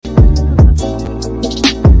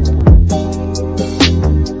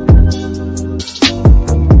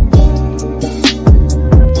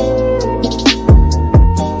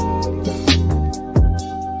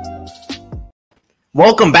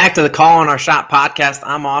Welcome back to the Call on Our Shot podcast.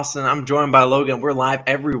 I'm Austin. I'm joined by Logan. We're live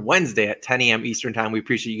every Wednesday at 10 a.m. Eastern time. We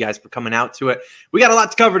appreciate you guys for coming out to it. We got a lot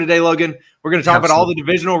to cover today, Logan. We're going to talk about all the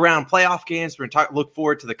divisional round playoff games. We're going to look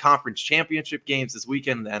forward to the conference championship games this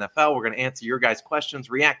weekend in the NFL. We're going to answer your guys' questions,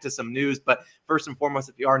 react to some news. But first and foremost,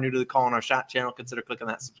 if you are new to the Call on Our Shot channel, consider clicking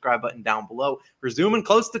that subscribe button down below. We're zooming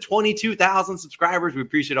close to 22,000 subscribers. We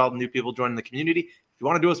appreciate all the new people joining the community. If you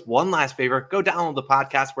want to do us one last favor, go download the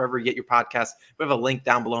podcast wherever you get your podcasts. We have a link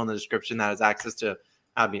down below in the description that has access to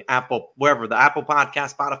Apple, wherever, the Apple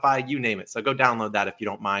Podcast, Spotify, you name it. So go download that if you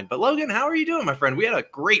don't mind. But Logan, how are you doing, my friend? We had a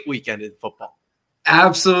great weekend in football.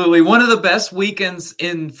 Absolutely. One of the best weekends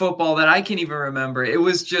in football that I can even remember. It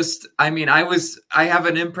was just, I have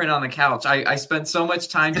an imprint on the couch. I spent so much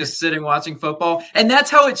time just sitting watching football, and that's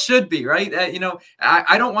how it should be, right?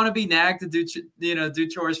 I don't want to be nagged to do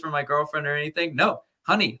chores for my girlfriend or anything. No,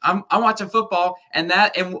 honey, I'm watching football, and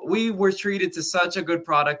we were treated to such a good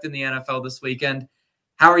product in the NFL this weekend.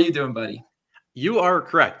 How are you doing, buddy? You are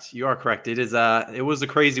correct. It was a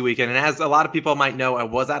crazy weekend. And as a lot of people might know, I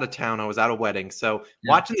was out of town. I was at a wedding. So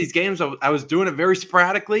Watching these games, I was doing it very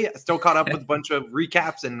sporadically. I still caught up with a bunch of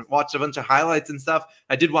recaps and watched a bunch of highlights and stuff.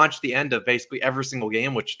 I did watch the end of basically every single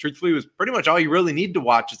game, which truthfully was pretty much all you really need to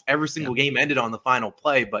watch, is every single game ended on the final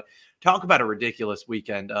play. But talk about a ridiculous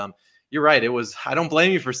weekend. You're right. It was. I don't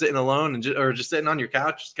blame you for sitting alone or just sitting on your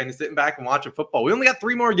couch, just kind of sitting back and watching football. We only got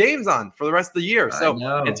 3 more games on for the rest of the year. So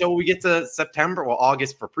until we get to September,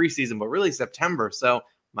 August for preseason, but really September. So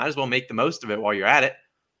might as well make the most of it while you're at it.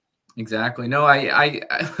 Exactly. No,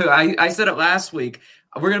 I said it last week.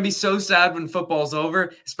 We're going to be so sad when football's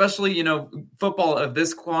over, especially, football of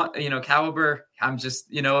this, caliber. I'm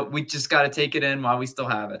just, we just got to take it in while we still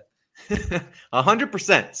have it.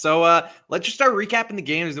 100%. So let's just start recapping the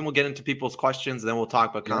games, then we'll get into people's questions, and then we'll talk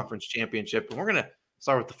about conference championship. And we're gonna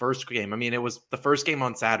start with the first game. I mean, it was the first game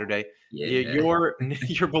on Saturday. Your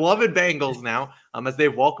beloved Bengals now, as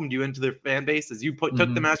they've welcomed you into their fan base, as you took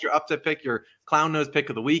them as your upset pick, your clown nose pick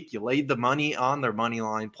of the week. You laid the money on their money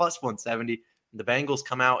line plus 170. The Bengals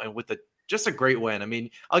come out and with just a great win. I mean,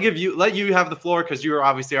 let you have the floor because you are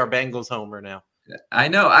obviously our Bengals homer now. I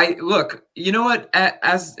know. Look, you know what?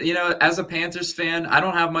 As a Panthers fan, I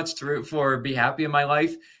don't have much to root for or be happy in my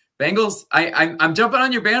life. Bengals, I'm jumping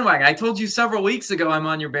on your bandwagon. I told you several weeks ago I'm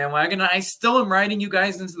on your bandwagon, and I still am riding you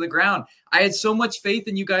guys into the ground. I had so much faith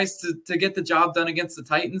in you guys to get the job done against the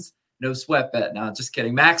Titans. No sweat bet. No, just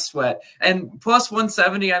kidding. Max sweat. And plus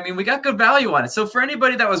 170, I mean, we got good value on it. So for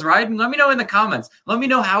anybody that was riding, let me know in the comments. Let me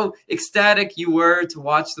know how ecstatic you were to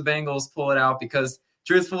watch the Bengals pull it out, because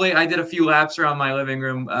truthfully, I did a few laps around my living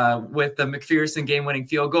room with the McPherson game-winning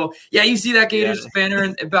field goal. Yeah, you see that Gators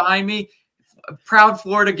banner behind me? Proud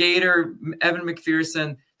Florida Gator, Evan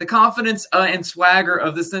McPherson. The confidence and swagger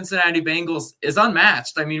of the Cincinnati Bengals is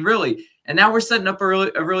unmatched. I mean, really. And now we're setting up a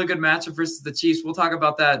really good matchup versus the Chiefs. We'll talk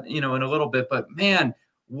about that, in a little bit. But, man,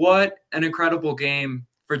 what an incredible game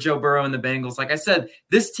for Joe Burrow and the Bengals. Like I said,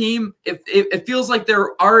 this team, it feels like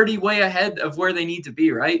they're already way ahead of where they need to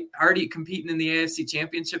be, right? Already competing in the AFC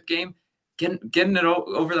Championship game, getting it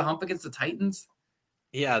over the hump against the Titans.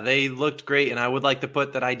 Yeah, they looked great, and I would like to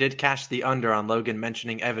put that I did cash the under on Logan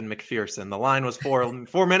mentioning Evan McPherson. The line was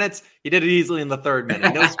 4 minutes. He did it easily in the 3rd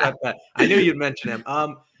minute. No sweat bet. I knew you'd mention him.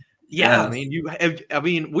 Yeah, yes. I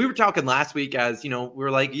mean, we were talking last week as, we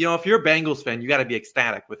were like, if you're a Bengals fan, you got to be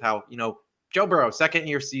ecstatic with how, Joe Burrow,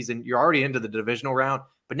 2nd-year season, you're already into the divisional round,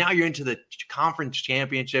 but now you're into the conference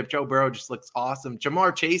championship. Joe Burrow just looks awesome.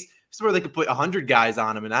 Jamar Chase, this is where they could put 100 guys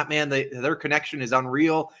on him, and that man, their connection is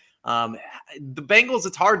unreal. The Bengals,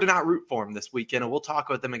 it's hard to not root for them this weekend, and we'll talk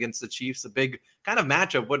about them against the Chiefs, a big kind of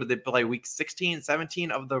matchup. What did they play, week 16,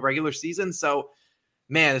 17 of the regular season? So,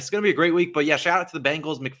 man, it's going to be a great week. But, yeah, shout out to the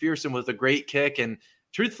Bengals. McPherson was a great kick, and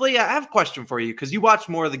truthfully, I have a question for you because you watched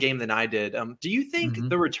more of the game than I did. Do you think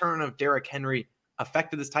the return of Derrick Henry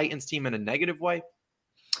affected this Titans team in a negative way?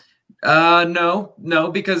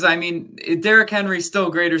 No, because I mean, Derrick Henry's still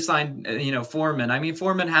a greater sign, Foreman. I mean,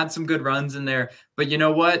 Foreman had some good runs in there, but you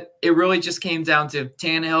know what? It really just came down to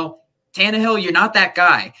Tannehill. Tannehill, you're not that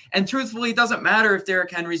guy. And truthfully, it doesn't matter if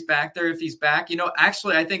Derrick Henry's back there, if he's back.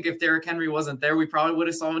 Actually, I think if Derrick Henry wasn't there, we probably would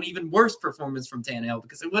have saw an even worse performance from Tannehill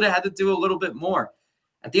because it would have had to do a little bit more.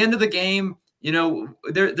 At the end of the game,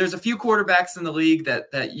 there's a few quarterbacks in the league that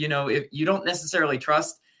if you don't necessarily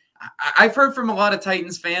trust. I've heard from a lot of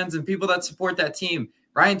Titans fans and people that support that team.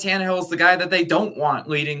 Ryan Tannehill is the guy that they don't want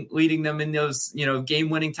leading them in those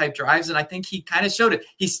game-winning type drives, and I think he kind of showed it.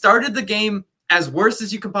 He started the game as worse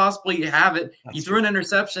as you could possibly have it. He threw an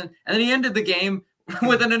interception, and then he ended the game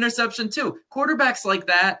with an interception too. Quarterbacks like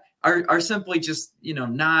that, are simply just,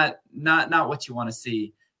 not what you want to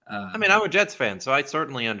see. I mean, I'm a Jets fan, so I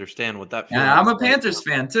certainly understand what that feels. Yeah, I'm a Panthers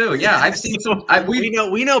fan too. Yeah, I've seen some. We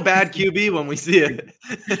know bad QB when we see it.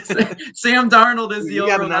 Sam Darnold is the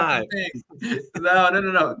overall thing.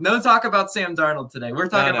 No talk about Sam Darnold today. We're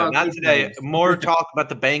talking about not today. More talk about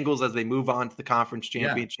the Bengals as they move on to the conference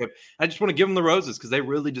championship. Yeah. I just want to give them the roses because they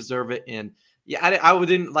really deserve it. And yeah, I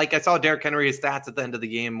wouldn't I saw Derrick Henry's stats at the end of the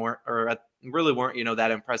game really weren't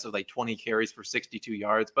that impressive, like 20 carries for 62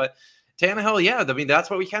 yards, but. Tannehill, yeah. I mean,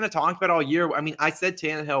 that's what we kind of talked about all year. I mean, I said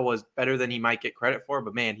Tannehill was better than he might get credit for,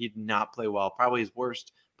 but man, he did not play well. Probably his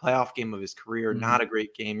worst playoff game of his career. Mm-hmm. Not a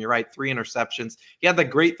great game. You're right. 3 interceptions. He had the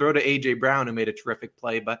great throw to A.J. Brown, who made a terrific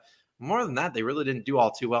play, but more than that, they really didn't do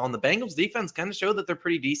all too well. And the Bengals defense kind of showed that they're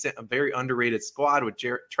pretty decent, a very underrated squad with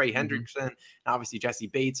Trey Hendrickson, and obviously Jesse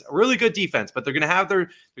Bates. A really good defense, but they're going to have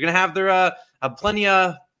their plenty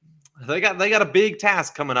of. They got a big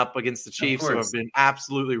task coming up against the Chiefs, who have been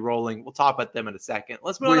absolutely rolling. We'll talk about them in a second.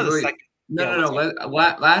 Let's move on to the second. No.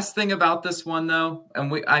 Last thing about this one, though,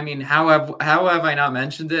 and how have I not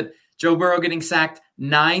mentioned it? Joe Burrow getting sacked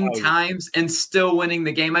 9 times and still winning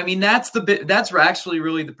the game. I mean, that's actually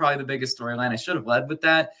really probably the biggest storyline. I should have led with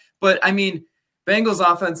that, but I mean, Bengals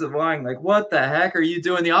offensive line, like, what the heck are you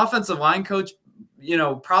doing? The offensive line coach,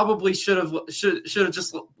 probably should have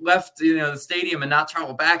just left, the stadium and not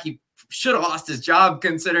travel back. He should have lost his job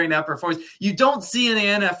considering that performance. You don't see in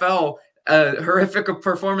the NFL a horrific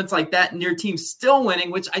performance like that and your team still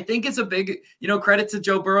winning, which I think is a big, credit to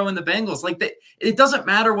Joe Burrow and the Bengals. Like, it doesn't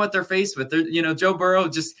matter what they're faced with. Joe Burrow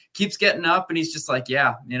just keeps getting up and he's just like,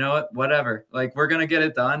 yeah, you know what, whatever. Like, we're going to get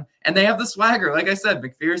it done. And they have the swagger. Like I said,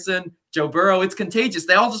 McPherson, Joe Burrow, it's contagious.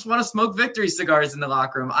 They all just want to smoke victory cigars in the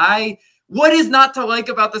locker room. What is not to like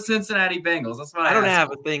about the Cincinnati Bengals? That's what I don't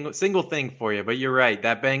have a single thing for you, but you're right.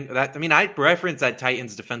 I referenced that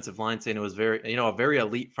Titans defensive line saying it was a very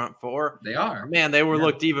elite front four. They are. Man, they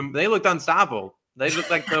looked unstoppable. They looked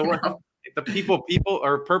like the people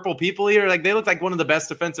or purple people eater. Like, they looked like one of the best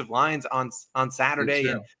defensive lines on Saturday.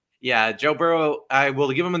 And yeah, Joe Burrow, I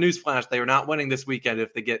will give him a news flash. They are not winning this weekend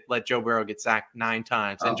if they let Joe Burrow get sacked 9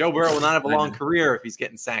 times. And Joe Burrow will not have a long career if he's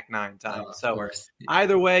getting sacked 9 times.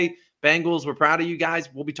 Either way, Bengals, we're proud of you guys.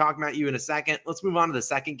 We'll be talking about you in a second. Let's move on to the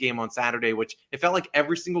second game on Saturday, which it felt like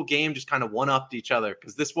every single game just kind of one-upped each other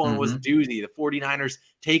because this one was a doozy. The 49ers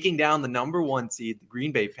taking down the number 1 seed, the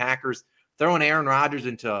Green Bay Packers, throwing Aaron Rodgers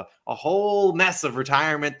into a whole mess of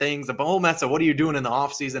retirement things, a whole mess of what are you doing in the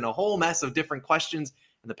offseason, a whole mess of different questions.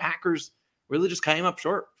 And the Packers really just came up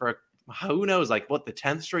short for who knows, the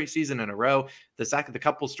 10th straight season in a row, the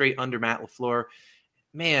couple straight under Matt LaFleur.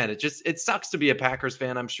 Man, it sucks to be a Packers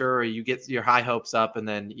fan, I'm sure. You get your high hopes up, and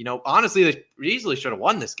then, honestly, they easily should have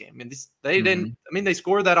won this game. I mean, they didn't. I mean, they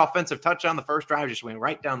scored that offensive touchdown the first drive, just went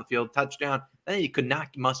right down the field, touchdown. Then you could not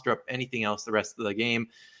muster up anything else the rest of the game.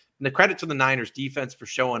 And the credit to the Niners defense for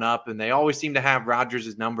showing up, and they always seem to have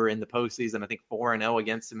Rodgers' number in the postseason. I think 4-0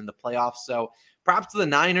 against him in the playoffs. So props to the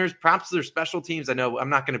Niners, props to their special teams. I know I'm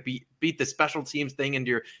not going to beat the special teams thing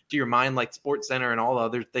into your mind like SportsCenter and all the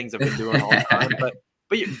other things I've been doing all the time, but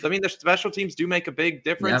their special teams do make a big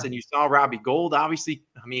difference. Yeah. And you saw Robbie Gould, obviously.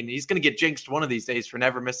 I mean, he's going to get jinxed one of these days for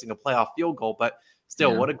never missing a playoff field goal. But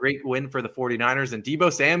still, what a great win for the 49ers. And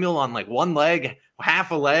Deebo Samuel on one leg,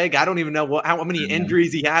 half a leg. I don't even know how many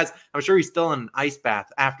injuries he has. I'm sure he's still in an ice bath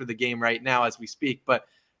after the game right now as we speak. But,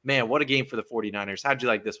 man, what a game for the 49ers. How'd you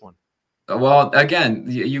like this one? Well, again,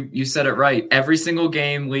 you said it right. Every single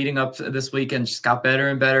game leading up to this weekend just got better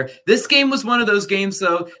and better. This game was one of those games,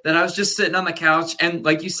 though, that I was just sitting on the couch. And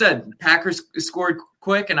like you said, Packers scored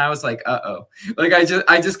quick. And I was like, uh-oh. Like,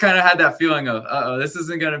 I just kind of had that feeling of, uh-oh, this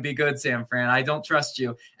isn't going to be good, San Fran. I don't trust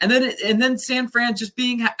you. And then San Fran, just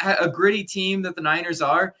being a gritty team that the Niners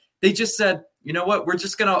are, they just said, you know what, we're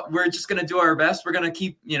just gonna do our best. We're gonna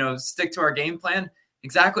keep, stick to our game plan.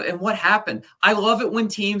 Exactly. And what happened? I love it when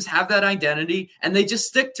teams have that identity and they just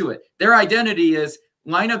stick to it. Their identity is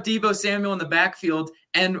line up Deebo Samuel in the backfield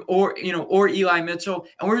or Eli Mitchell.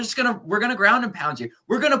 And we're going to ground and pound you.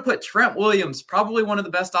 We're going to put Trent Williams, probably one of the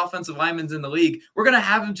best offensive linemen in the league. We're going to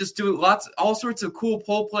have him just do all sorts of cool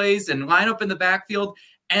pull plays and line up in the backfield.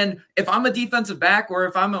 And if I'm a defensive back or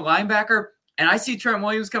if I'm a linebacker, and I see Trent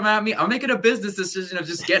Williams come at me, I'm making a business decision of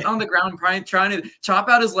just getting on the ground, trying to chop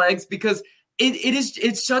out his legs because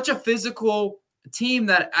it's such a physical team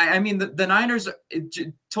that the Niners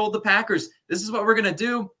told the Packers, this is what we're going to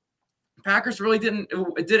do. Packers really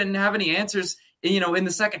didn't have any answers, in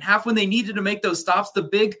the second half when they needed to make those stops. The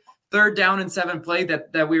big 3rd down and 7 play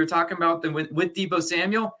that we were talking about with Deebo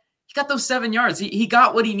Samuel, he got those 7 yards. He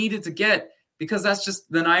got what he needed to get because that's just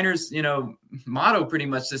the Niners, motto pretty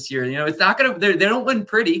much this year. It's not going to, they don't win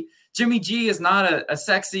pretty. Jimmy G is not a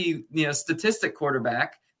sexy, statistic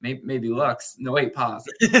quarterback. Maybe looks. No, wait, pause.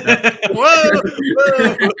 No.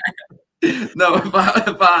 Whoa. No,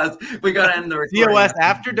 pause. We got to end the recording. COS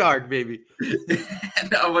after dark, baby.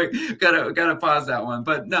 No, we gotta pause that one.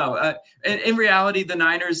 But no, in reality, the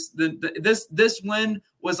Niners, this win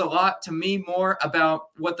was a lot to me more about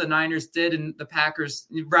what the Niners did and the Packers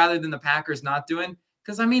rather than the Packers not doing.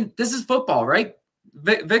 Because I mean, this is football, right?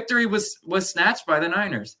 Victory was snatched by the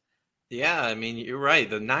Niners. Yeah, I mean, you're right.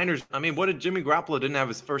 The Niners, I mean, what did Jimmy Garoppolo didn't have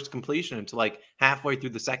his first completion until like halfway through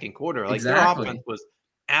the second quarter? Like Exactly. Their offense was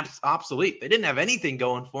obsolete. They didn't have anything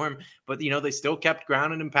going for him, but they still kept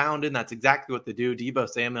grounding and pounding. That's exactly what they do. Deebo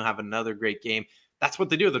Samuel have another great game. That's what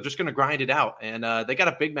they do. They're just going to grind it out. And they got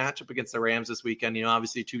a big matchup against the Rams this weekend.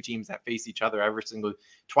 Obviously two teams that face each other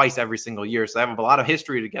twice every single year. So they have a lot of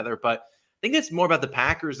history together, but I think it's more about the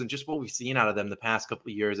Packers and just what we've seen out of them the past couple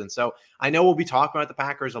of years. And so I know we'll be talking about the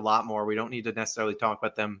Packers a lot more. We don't need to necessarily talk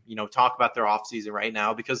about them, talk about their offseason right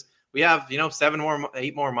now because we have,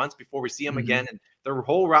 8 more months before we see them again. And their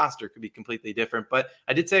whole roster could be completely different. But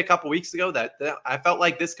I did say a couple weeks ago that I felt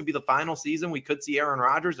like this could be the final season we could see Aaron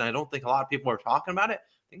Rodgers. And I don't think a lot of people are talking about it.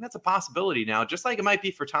 I think that's a possibility now, just like it might be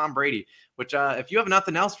for Tom Brady, which if you have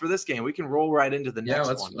nothing else for this game, we can roll right into the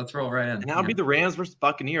next one. Let's roll right in. And that'll be the Rams versus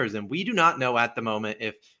Buccaneers. And we do not know at the moment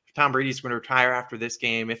if Tom Brady's going to retire after this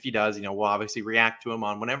game. If he does, we'll obviously react to him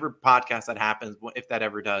on whenever podcast that happens, if that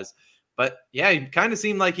ever does. But yeah, it kind of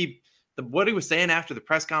seemed like what he was saying after the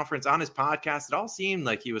press conference on his podcast, it all seemed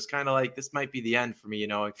like he was kind of like, this might be the end for me.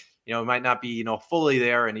 It might not be, fully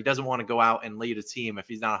there, and he doesn't want to go out and lead a team if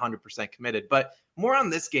he's not 100% committed. But more on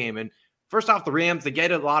this game. And first off, the Rams, they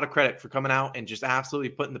get a lot of credit for coming out and just absolutely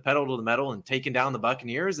putting the pedal to the metal and taking down the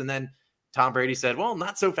Buccaneers. And then Tom Brady said, well,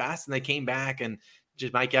 not so fast. And they came back and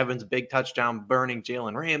just Mike Evans, big touchdown, burning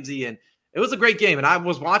Jalen Ramsey. And it was a great game. And I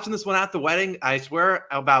was watching this one at the wedding. I swear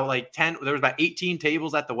there was about 18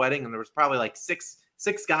 tables at the wedding. And there was probably like six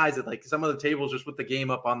guys at like some of the tables just with the game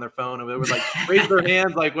up on their phone. And they would like raise their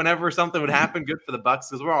hands like whenever something would happen good for the Bucs,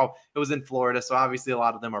 because it was in Florida. So obviously a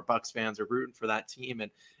lot of them are Bucs fans, are rooting for that team. And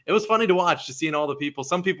it was funny to watch, just seeing all the people.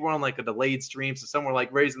 Some people were on like a delayed stream. So some were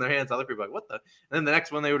like raising their hands. Other people were like, what the? And then the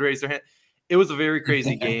next one they would raise their hand. It was a very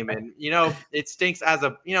crazy game. And, it stinks as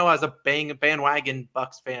a bandwagon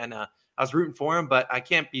Bucs fan. I was rooting for him, but I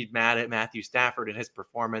can't be mad at Matthew Stafford and his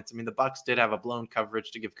performance. I mean, the Bucs did have a blown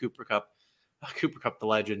coverage to give Cooper Kupp, the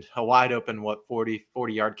legend, a wide open,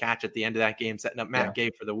 40-yard catch at the end of that game, setting up Matt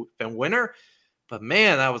Gay for the winner. But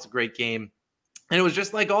man, that was a great game. And it was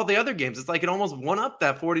just like all the other games. It's like it almost won up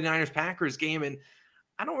that 49ers Packers game. And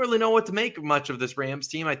I don't really know what to make much of this Rams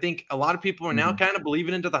team. I think a lot of people are now kind of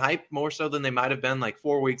believing into the hype more so than they might have been like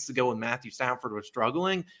 4 weeks ago when Matthew Stafford was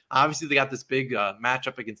struggling. Obviously, they got this big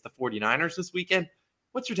matchup against the 49ers this weekend.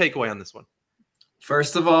 What's your takeaway on this one?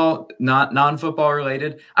 First of all, not non-football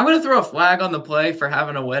related. I'm going to throw a flag on the play for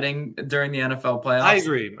having a wedding during the NFL playoffs. I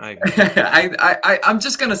agree. I'm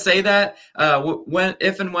just going to say that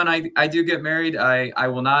if and when I do get married, I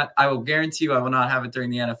will guarantee you I will not have it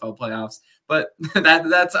during the NFL playoffs. But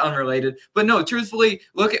that's unrelated. But no, truthfully,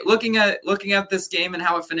 looking at this game and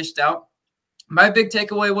how it finished out, my big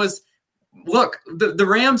takeaway was, look, the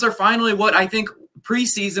Rams are finally what I think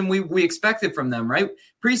preseason we expected from them, right?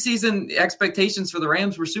 Preseason expectations for the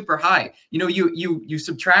Rams were super high. You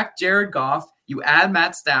subtract Jared Goff, you add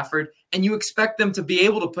Matt Stafford, and you expect them to be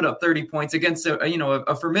able to put up 30 points against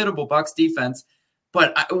a formidable Bucs defense.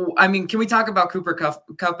 But I mean, can we talk about Cooper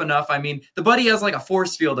Kupp enough? I mean, the buddy has like a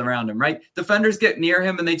force field around him, right? Defenders get near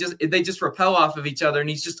him and they just repel off of each other, and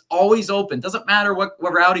he's just always open. Doesn't matter what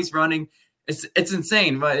route he's running. It's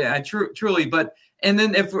insane, but truly. But and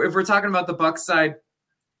then if we're talking about the Bucs side,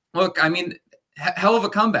 look, I mean, hell of a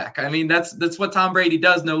comeback. I mean, that's what Tom Brady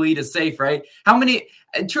does. No lead is safe, right?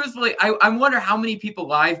 Truthfully, I wonder how many people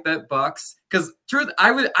live bet Bucs, because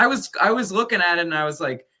I was looking at it and I was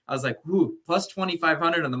like, ooh, plus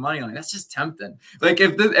 2,500 on the money line. That's just tempting. Like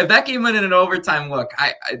if that game went in an overtime, look,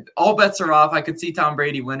 I all bets are off. I could see Tom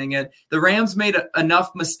Brady winning it. The Rams made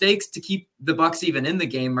enough mistakes to keep the Bucs even in the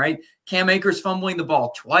game, right? Cam Akers fumbling the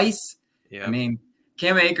ball twice. Yeah. I mean,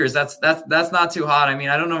 Cam Akers, that's not too hot. I mean,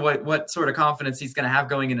 I don't know what sort of confidence he's going to have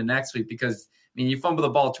going into next week, because I mean, you fumble the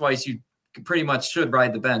ball twice, you pretty much should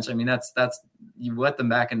ride the bench. I mean, that's you let them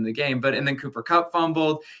back into the game. And then Cooper Kupp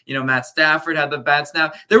fumbled. Matt Stafford had the bad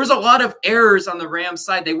snap. There was a lot of errors on the Rams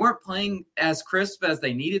side. They weren't playing as crisp as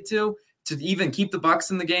they needed to even keep the Bucs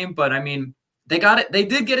in the game. But I mean, they got it. They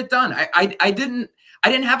did get it done. I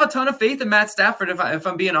didn't have a ton of faith in Matt Stafford, if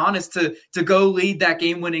I'm being honest, to go lead that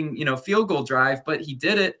game-winning, field goal drive, but he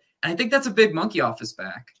did it. And I think that's a big monkey off his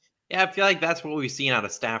back. Yeah, I feel like that's what we've seen out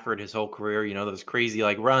of Stafford his whole career. Those crazy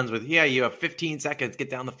runs with, you have 15 seconds, get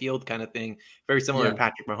down the field kind of thing. Very similar to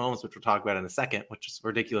Patrick Mahomes, which we'll talk about in a second, which is a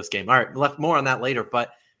ridiculous game. All right, left more on that later.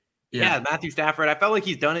 But yeah, Matthew Stafford, I felt like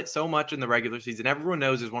he's done it so much in the regular season. Everyone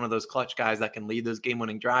knows he's one of those clutch guys that can lead those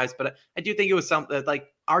game-winning drives. But I do think it was something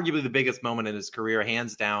arguably the biggest moment in his career,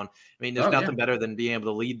 hands down. I mean, there's nothing better than being able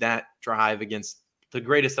to lead that drive against the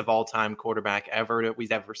greatest of all time quarterback ever that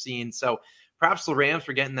we've ever seen. So perhaps the Rams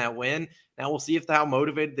for getting that win. Now we'll see how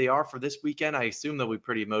motivated they are for this weekend. I assume they'll be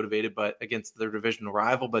pretty motivated, but against their divisional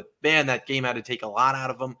rival. But man, that game had to take a lot out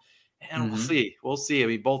of them. And we'll see. We'll see. I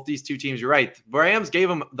mean, both these two teams, you're right. The Rams gave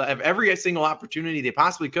them every single opportunity they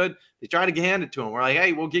possibly could. They tried to hand it to them. We're like,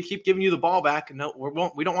 hey, we'll keep giving you the ball back. No,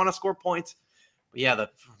 we don't want to score points. But yeah,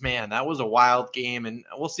 that was a wild game, and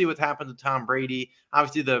we'll see what happens to Tom Brady.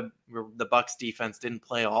 Obviously, the Bucs defense didn't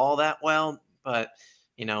play all that well, but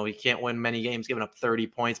he can't win many games giving up 30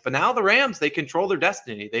 points. But now the Rams, they control their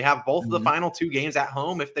destiny. They have both of the final two games at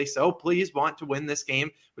home if they so please want to win this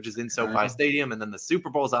game, which is in SoFi Stadium. And then the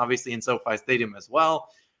Super Bowl is obviously in SoFi Stadium as well.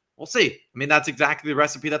 We'll see. I mean, that's exactly the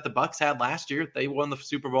recipe that the Bucs had last year. They won the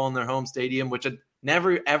Super Bowl in their home stadium, which had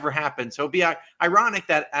never, ever happened. So it'd be ironic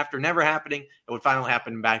that after never happening, it would finally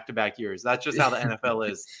happen in back-to-back years. That's just how the NFL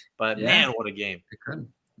is. But man, what a game.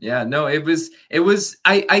 Yeah, no, it was,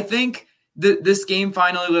 I think this game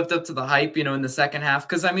finally lived up to the hype, in the second half.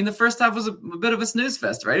 Because, I mean, the first half was a bit of a snooze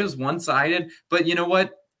fest, right? It was one-sided. But you know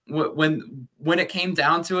what? When it came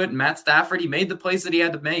down to it, Matt Stafford, he made the plays that he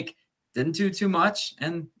had to make. Didn't do too much.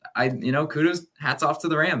 And, kudos, hats off to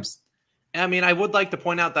the Rams. I mean, I would like to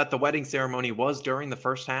point out that the wedding ceremony was during the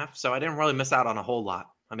first half. So I didn't really miss out on a whole lot.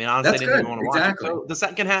 I mean, honestly, I didn't even want to watch it. So the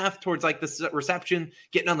second half, towards the reception,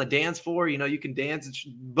 getting on the dance floor, you can dance and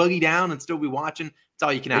boogie down and still be watching. That's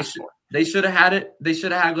all you can ask for. They should have had it. They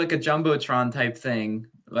should have had a Jumbotron type thing,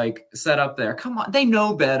 set up there. Come on, they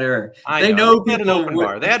know better. They know they had an open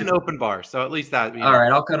bar. They had an open bar, so at least that. All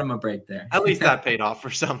right, I'll cut them a break there. At least that paid off for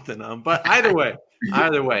something. But either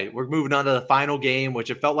way, we're moving on to the final game, which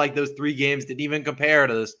it felt like those three games didn't even compare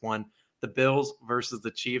to this one. The Bills versus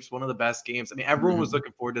the Chiefs, one of the best games. I mean, everyone was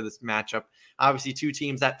looking forward to this matchup. Obviously, two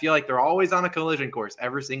teams that feel like they're always on a collision course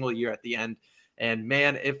every single year at the end. And,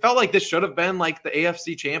 man, it felt like this should have been like the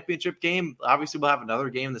AFC Championship game. Obviously, we'll have another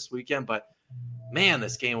game this weekend. But, man,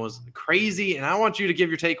 this game was crazy. And I want you to give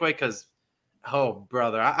your takeaway because, oh,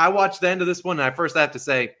 brother, I watched the end of this one. And I first have to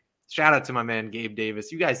say, shout out to my man, Gabe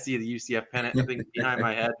Davis. You guys see the UCF pennant, I think, behind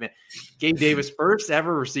my head, man. Gabe Davis, first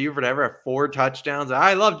ever receiver to ever have 4 touchdowns.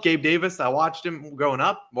 I loved Gabe Davis. I watched him growing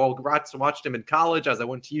up. Well, watched him in college as I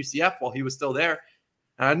went to UCF while he was still there.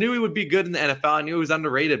 And I knew he would be good in the NFL. I knew he was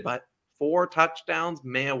underrated, but 4 touchdowns,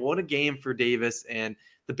 man, what a game for Davis. And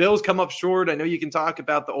the Bills come up short. I know you can talk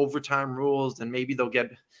about the overtime rules, and maybe they'll get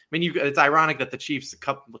 – I mean, it's ironic that the Chiefs a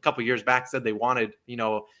couple years back said they wanted,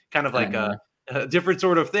 kind of like a different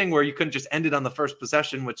sort of thing where you couldn't just end it on the first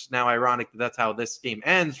possession, which now ironic that's how this game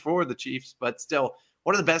ends for the Chiefs. But still,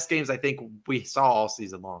 one of the best games I think we saw all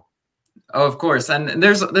season long. Oh, of course. And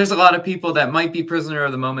there's a lot of people that might be prisoner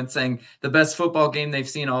of the moment saying the best football game they've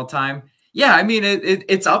seen all time. Yeah, I mean,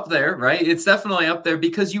 it's up there, right? It's definitely up there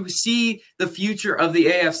because you see the future of the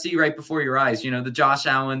AFC right before your eyes. The Josh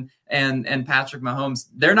Allen and Patrick Mahomes,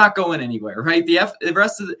 they're not going anywhere, right? The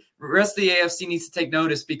rest of the AFC needs to take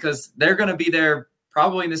notice because they're going to be there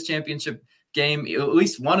probably in this championship game, at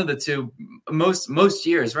least one of the two, most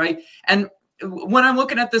years, right? And when I'm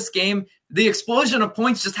looking at this game, the explosion of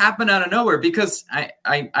points just happened out of nowhere because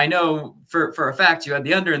I know for a fact you had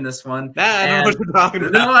the under in this one. I know what you're talking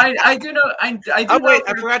about. No, I do know. I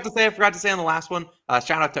forgot to say on the last one.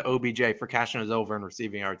 Shout out to OBJ for cashing his over and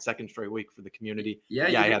receiving our second straight week for the community.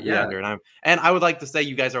 I had the under, and I would like to say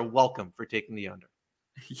you guys are welcome for taking the under.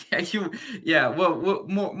 Well,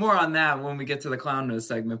 more on that when we get to the clown news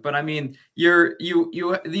segment. But I mean, you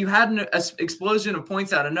had an explosion of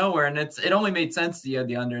points out of nowhere, and it only made sense that you had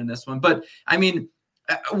the under in this one. But I mean,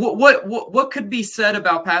 what could be said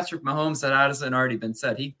about Patrick Mahomes that hasn't already been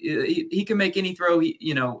said? He can make any throw,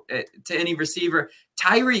 to any receiver.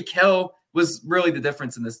 Tyreek Hill was really the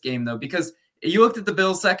difference in this game, though, because you looked at the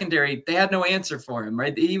Bills secondary, they had no answer for him,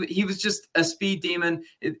 right? He was just a speed demon.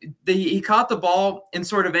 He caught the ball in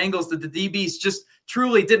sort of angles that the DBs just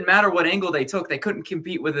truly didn't matter what angle they took. They couldn't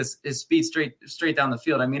compete with his speed straight down the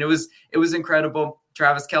field. I mean, it was incredible.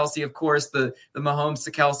 Travis Kelce, of course, the Mahomes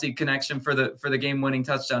to Kelce connection for the game-winning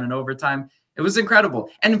touchdown in overtime. It was incredible.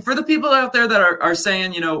 And for the people out there that are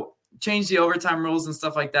saying, change the overtime rules and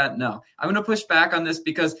stuff like that. No, I'm going to push back on this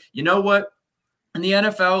because you know what? In the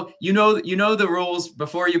NFL, you know the rules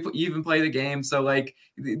before you even play the game. So like,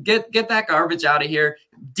 get that garbage out of here.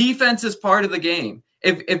 Defense is part of the game.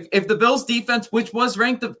 If the Bills defense, which was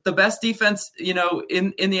ranked the best defense, in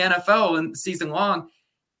the NFL and season long,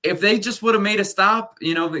 if they just would have made a stop,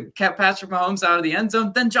 kept Patrick Mahomes out of the end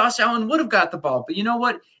zone, then Josh Allen would have got the ball. But you know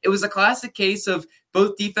what? It was a classic case of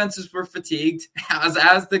both defenses were fatigued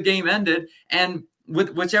as the game ended, and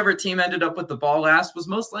whichever team ended up with the ball last was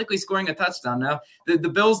most likely scoring a touchdown. Now, the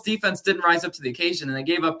Bills defense didn't rise up to the occasion, and they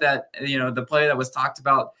gave up that, the play that was talked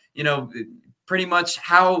about, pretty much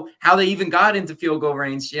how they even got into field goal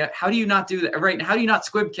range. Yeah, how do you not do that? Right? How do you not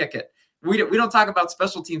squib kick it? We don't talk about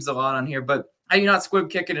special teams a lot on here, but how do you not squib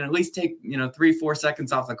kick it and at least take 3-4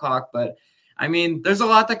 seconds off the clock? But I mean, there's a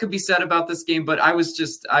lot that could be said about this game, but I was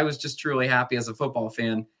just truly happy as a football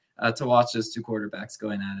fan to watch those two quarterbacks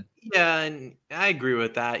going at it. Yeah, and I agree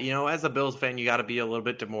with that. As a Bills fan, you got to be a little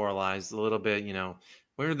bit demoralized, a little bit,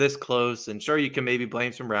 we're this close, and sure, you can maybe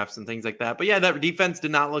blame some refs and things like that. But yeah, that defense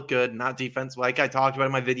did not look good. Not defense, like I talked about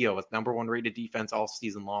in my video, with number 1 rated defense all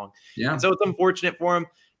season long. Yeah. And so it's unfortunate for him.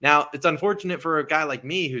 Now, it's unfortunate for a guy like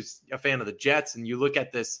me who's a fan of the Jets, and you look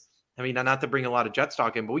at this, I mean, not to bring a lot of Jets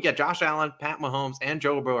talk in, but we got Josh Allen, Pat Mahomes, and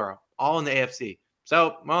Joe Burrow all in the AFC.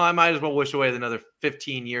 So, well, I might as well wish away another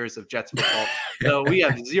 15 years of Jets football. So we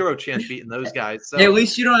have zero chance beating those guys. So. Hey, at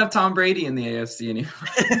least you don't have Tom Brady in the AFC anymore.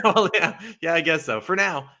 Well, yeah, I guess so. For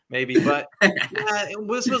now, maybe. But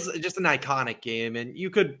this was just an iconic game, and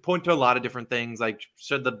you could point to a lot of different things. Like,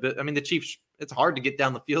 the Chiefs, it's hard to get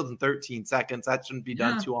down the field in 13 seconds. That shouldn't be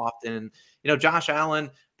done too often. And, Josh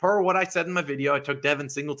Allen, per what I said in my video, I took Devin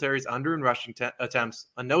Singletary's under in rushing attempts,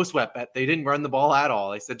 a no sweat bet. They didn't run the ball at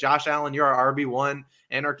all. I said, Josh Allen, you're our RB1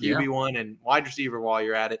 and our QB1 and wide receiver while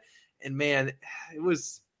you're at it. And man,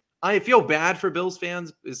 I feel bad for Bills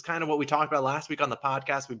fans, is kind of what we talked about last week on the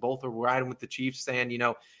podcast. We both were riding with the Chiefs saying,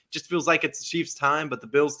 just feels like it's the Chiefs' time, but the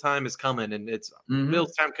Bills' time is coming, and it's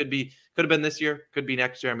Bills' time could have been this year, could be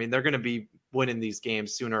next year. I mean, they're going to be winning these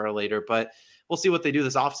games sooner or later, but we'll see what they do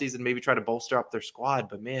this offseason, maybe try to bolster up their squad.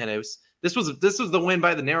 But man, this was the win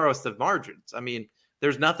by the narrowest of margins. I mean,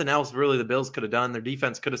 there's nothing else really the Bills could have done. Their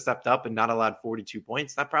defense could have stepped up and not allowed 42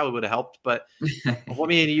 points. That probably would have helped. But I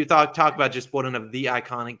mean, you talk about just one of the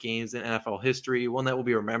iconic games in NFL history, one that will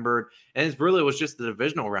be remembered. And it really was just the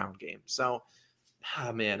divisional round game. So,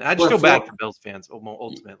 man, I just feel bad for Bills fans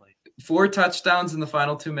ultimately. 4 touchdowns in the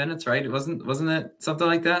final 2 minutes, right? It wasn't it something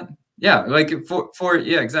like that? Yeah, like four.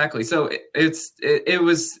 Yeah, exactly. So it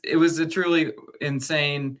was a truly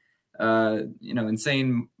insane,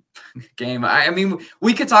 insane game. I mean,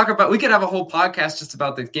 we could have a whole podcast just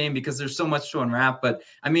about the game because there's so much to unwrap. But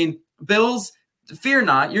I mean, Bills, fear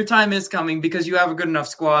not, your time is coming because you have a good enough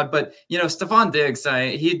squad. But Stephon Diggs,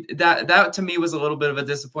 that to me was a little bit of a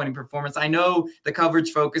disappointing performance. I know the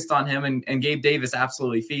coverage focused on him and Gabe Davis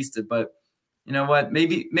absolutely feasted, but you know what?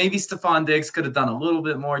 Maybe Stephon Diggs could have done a little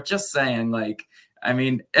bit more. Just saying, like, I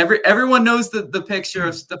mean, everyone knows the picture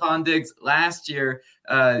of Stephon Diggs last year,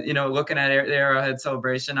 looking at the Arrowhead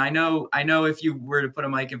celebration. I know if you were to put a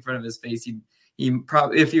mic in front of his face, he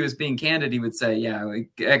probably, if he was being candid, he would say, yeah,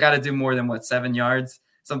 I got to do more than 7 yards,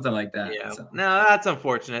 something like that. Yeah, so. No, that's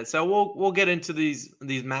unfortunate. So we'll get into these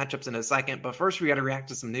matchups in a second, but first we got to react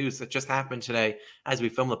to some news that just happened today as we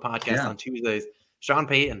film the podcast on Tuesdays. Sean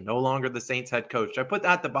Payton, no longer the Saints head coach. I put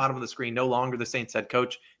that at the bottom of the screen, no longer the Saints head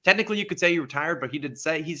coach. Technically, you could say he retired, but he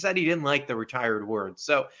said he didn't like the retired word.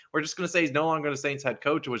 So we're just going to say he's no longer the Saints head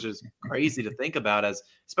coach, which is crazy to think about,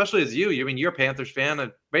 especially as you. I mean, you're a Panthers fan,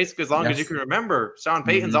 and basically as long as you can remember, Sean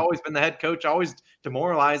Payton's always been the head coach, always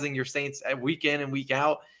demoralizing your Saints week in and week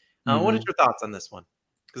out. What is your thoughts on this one?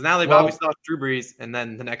 Because now they've obviously lost Drew Brees, and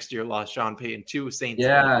then the next year lost Sean Payton, 2 Saints.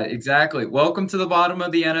 Yeah, exactly. Welcome to the bottom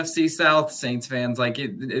of the NFC South, Saints fans. Like,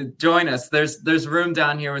 join us. There's room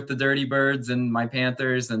down here with the Dirty Birds and my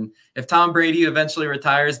Panthers. And if Tom Brady eventually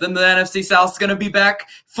retires, then the NFC South is going to be back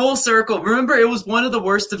full circle. Remember, it was one of the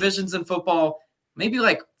worst divisions in football, maybe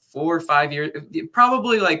like 4 or 5 years,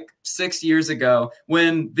 probably like 6 years ago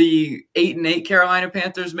when the 8-8 Carolina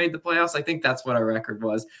Panthers made the playoffs. I think that's what our record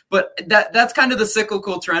was. But that's kind of the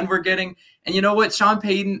cyclical trend we're getting. And you know what? Sean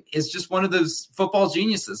Payton is just one of those football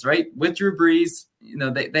geniuses, right? With Drew Brees,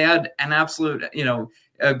 they had an absolute,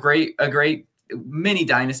 a great mini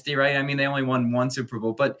dynasty, right? I mean, they only won 1 Super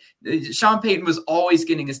Bowl, but Sean Payton was always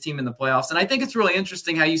getting his team in the playoffs. And I think it's really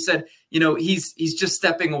interesting how you said, he's just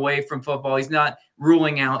stepping away from football. He's not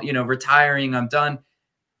ruling out, retiring, I'm done,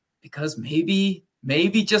 because maybe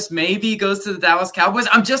maybe, just maybe, goes to the Dallas Cowboys.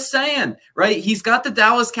 I'm just saying, right? He's got the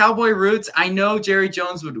Dallas Cowboy roots. I know Jerry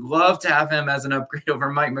Jones would love to have him as an upgrade over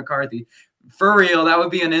Mike McCarthy. For real, that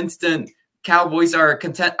would be an instant. Cowboys are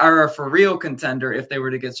a for real contender if they were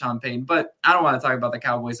to get Sean Payton. But I don't want to talk about the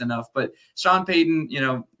Cowboys enough. But Sean Payton,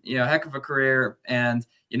 heck of a career, and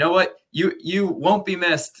you know what? You won't be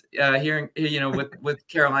missed hearing, with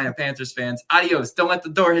Carolina Panthers fans. Adios. Don't let the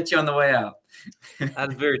door hit you on the way out.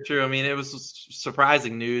 That's very true. I mean, it was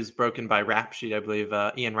surprising news broken by Rap Sheet, I believe,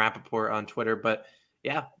 Ian Rappaport on Twitter. But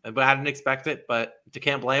yeah, but I didn't expect it. But you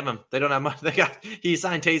can't blame him. They don't have much. He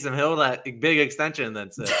signed Taysom Hill that big extension.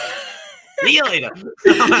 That's it. See you later.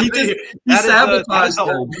 That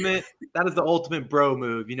is the ultimate bro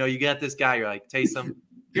move. You get this guy. You're like, Taysom,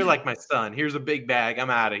 you're like my son. Here's a big bag. I'm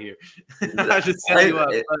out of here. I should set you up.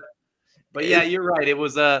 But yeah, you're right. It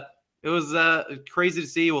was crazy to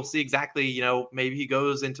see. We'll see exactly. Maybe he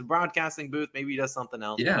goes into broadcasting booth. Maybe he does something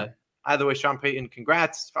else. Yeah. But either way, Sean Payton,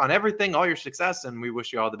 congrats on everything, all your success, and we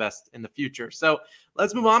wish you all the best in the future. So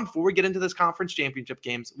let's move on before we get into this conference championship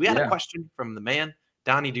games. We had a question from the man,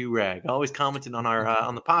 Donnie Durag, always commenting on our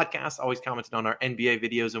on the podcast, always commenting on our NBA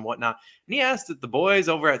videos and whatnot. And he asked if the boys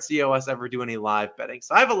over at COS ever do any live betting.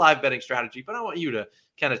 So I have a live betting strategy, but I want you to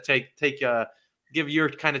kind of give your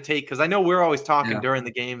kind of take, because I know we're always talking during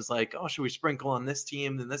the games like, oh, should we sprinkle on this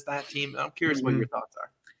team and that team? I'm curious what your thoughts are.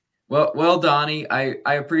 Well, Donnie, I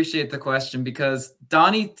appreciate the question, because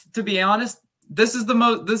Donnie, to be honest, this is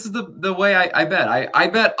the way I bet. I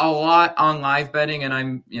bet a lot on live betting, and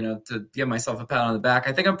I'm, to give myself a pat on the back,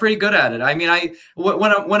 I think I'm pretty good at it. I mean,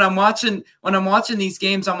 when I'm watching these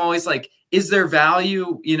games, I'm always like, is there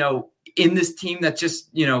value, in this team that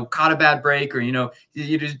just, caught a bad break, or, you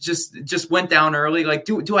just went down early? Like,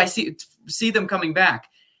 do I see them coming back?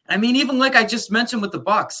 I mean, even like I just mentioned with the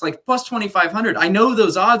Bucks, like plus 2,500, I know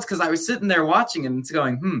those odds because I was sitting there watching and it's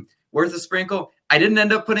going, worth a sprinkle. I didn't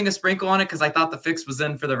end up putting a sprinkle on it because I thought the fix was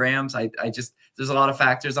in for the Rams. There's a lot of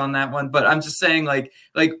factors on that one, but I'm just saying, like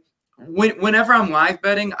whenever I'm live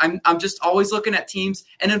betting, I'm just always looking at teams.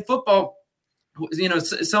 And in football,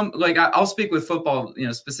 some, like, I'll speak with football,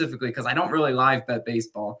 specifically, because I don't really live bet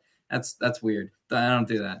baseball. That's weird. I don't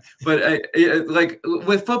do that. But like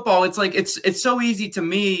with football, it's like it's so easy to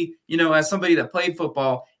me, as somebody that played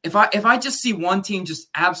football. If I just see one team just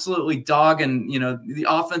absolutely dogging, the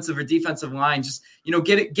offensive or defensive line, just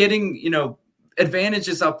getting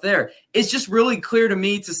advantages up there, it's just really clear to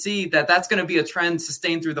me to see that that's going to be a trend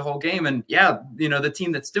sustained through the whole game. And the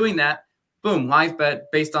team that's doing that, boom, live bet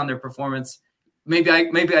based on their performance. Maybe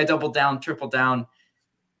I double down, triple down.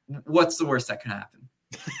 What's the worst that can happen?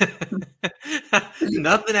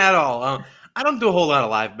 Nothing at all. I don't do a whole lot of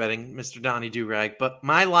live betting, Mr. Donnie Durag, but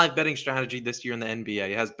my live betting strategy this year in the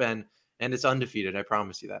NBA has been, and it's undefeated, I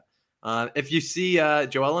promise you that. If you see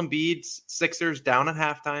Joel Embiid's Sixers down at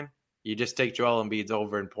halftime, you just take Joel Embiid's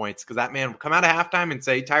over in points, because that man will come out of halftime and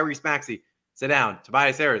say, Tyrese Maxey, sit down.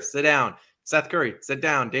 Tobias Harris, sit down. Seth Curry, sit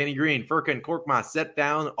down. Danny Green, Furkan Korkmaz, sit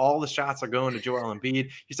down. All the shots are going to Joel Embiid.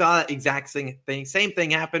 You saw that exact same thing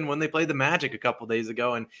happen when they played the Magic a couple days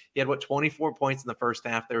ago, and he had 24 points in the first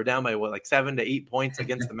half. They were down by 7 to 8 points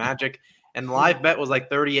against the Magic, and the live bet was like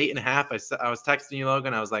 38.5. I was texting you,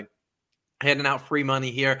 Logan. I was like, handing out free money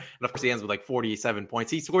here. And of course, he ends with like 47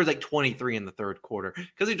 points. He scores like 23 in the third quarter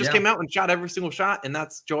because he just came out and shot every single shot. And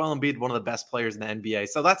that's Joel Embiid, one of the best players in the NBA.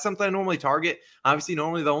 So that's something I normally target. Obviously,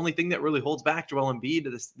 normally the only thing that really holds back Joel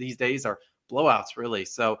Embiid these days are blowouts, really.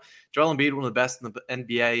 So Joel Embiid, one of the best in the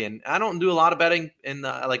NBA. And I don't do a lot of betting in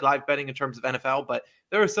like live betting in terms of NFL, but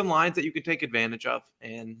there are some lines that you can take advantage of.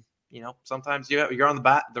 And, sometimes you're on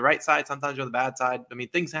the right side. Sometimes you're on the bad side. I mean,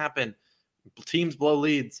 things happen. Teams blow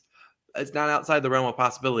leads. It's not outside the realm of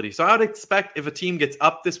possibility. So I would expect if a team gets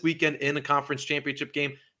up this weekend in a conference championship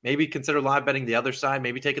game, maybe consider live betting the other side,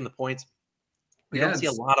 maybe taking the points. We don't see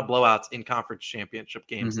a lot of blowouts in conference championship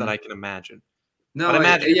games that I can imagine. No, but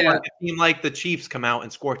imagine if a team like the Chiefs come out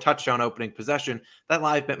and score a touchdown opening possession, that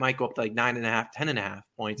live bet might go up to like 9.5, 10.5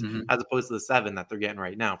 points as opposed to the 7 that they're getting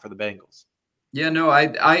right now for the Bengals. Yeah, no,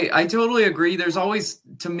 I totally agree. There's always,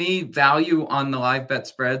 to me, value on the live bet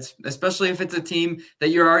spreads, especially if it's a team that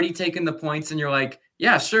you're already taking the points and you're like,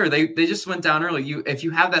 yeah, sure, they just went down early. If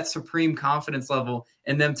you have that supreme confidence level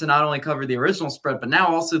in them to not only cover the original spread, but now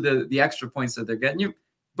also the extra points that they're getting, you,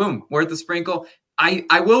 boom, worth the sprinkle.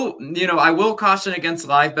 I will caution against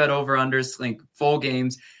live bet over unders, like full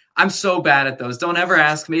games. I'm so bad at those. Don't ever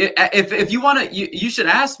ask me. If you want to, you should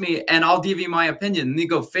ask me and I'll give you my opinion and then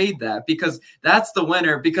go fade that, because that's the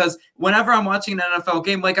winner. Because whenever I'm watching an NFL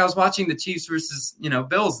game, like I was watching the Chiefs versus,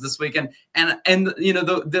 Bills this weekend, and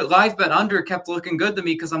the live bet under kept looking good to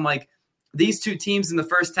me because I'm like, these two teams in the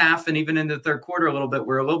first half and even in the third quarter a little bit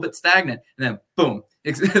were a little bit stagnant, and then boom,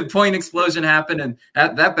 point explosion happened, and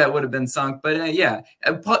that bet would have been sunk. But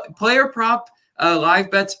player prop live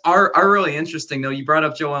bets are really interesting, though. You brought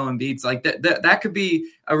up Joel Embiid. Like that could be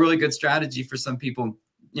a really good strategy for some people,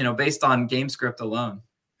 based on game script alone.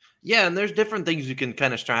 Yeah, and there's different things you can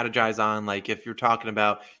kind of strategize on. Like if you're talking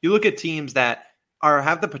about, you look at teams that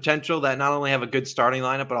have the potential that not only have a good starting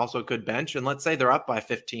lineup, but also a good bench. And let's say they're up by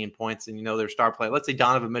 15 points and, their star player, let's say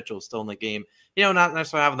Donovan Mitchell is still in the game, not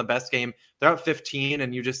necessarily having the best game. They're up 15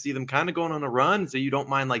 and you just see them kind of going on a run. So you don't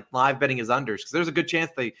mind like live betting his unders, because there's a good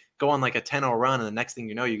chance they go on like a 10-0 run. And the next thing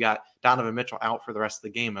you know, you got Donovan Mitchell out for the rest of the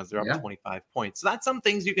game as they're up 25 points. So that's some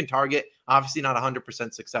things you can target. Obviously not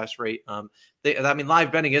 100% success rate.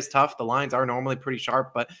 Live betting is tough. The lines are normally pretty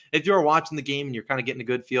sharp, but if you're watching the game and you're kind of getting a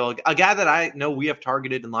good feel, a guy that I know we have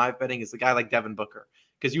targeted in live betting is a guy like Devin Booker.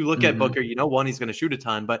 Because you look at Booker, one, he's going to shoot a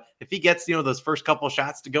ton, but if he gets, those first couple of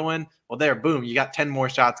shots to go in, well, boom, you got 10 more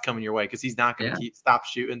shots coming your way, because he's not going to stop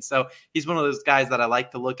shooting. So he's one of those guys that I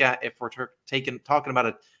like to look at if we're talking about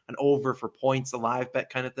an over for points, a live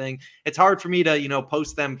bet kind of thing. It's hard for me to,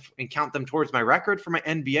 post them and count them towards my record for my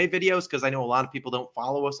NBA videos, because I know a lot of people don't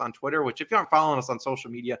follow us on Twitter, which if you aren't following us on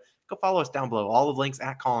social media, go follow us down below. All the links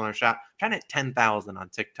at Calling Our Shot. I'm trying to hit 10,000 on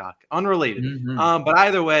TikTok. Unrelated. But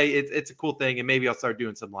either way, it's a cool thing, and maybe I'll start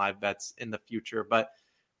doing some live bets in the future. But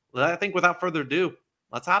I think without further ado,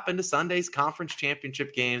 let's hop into Sunday's conference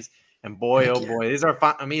championship games. And boy, oh boy, these are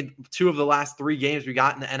fun. Two of the last three games we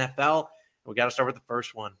got in the NFL. We got to start with the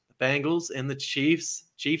first one. The Bengals and the Chiefs.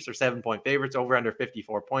 Chiefs are 7-point favorites, over under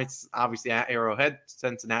 54 points. Obviously at Arrowhead.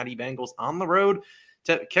 Cincinnati Bengals on the road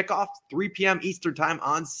to kick off 3 p.m. Eastern time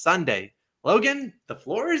on Sunday. Logan, the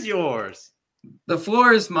floor is yours. The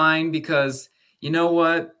floor is mine, because you know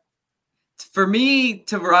what? For me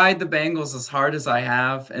to ride the Bengals as hard as I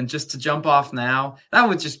have and just to jump off now, that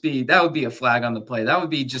would be a flag on the play. That would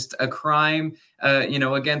be just a crime,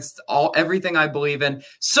 against everything I believe in.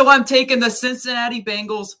 So I'm taking the Cincinnati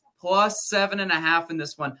Bengals plus 7.5 in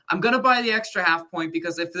this one. I'm going to buy the extra half point,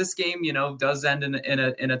 because if this game, does end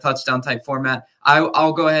in a touchdown type format,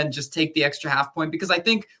 I'll go ahead and just take the extra half point, because I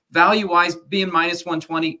think value wise, being minus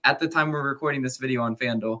 120 at the time we're recording this video on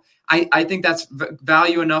FanDuel, I think that's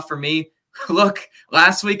value enough for me. Look,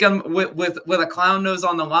 last week with a clown nose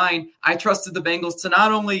on the line, I trusted the Bengals to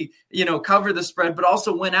not only, cover the spread, but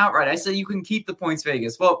also win outright. I said you can keep the points,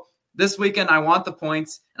 Vegas. Well, this weekend I want the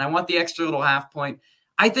points and I want the extra little half point.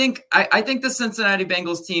 I think the Cincinnati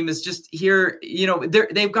Bengals team is just here.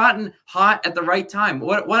 They've gotten hot at the right time.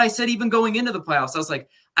 What I said even going into the playoffs, I was like,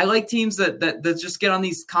 I like teams that just get on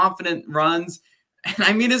these confident runs.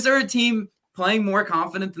 And is there a team playing more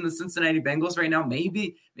confident than the Cincinnati Bengals right now?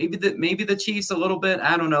 Maybe the Chiefs a little bit.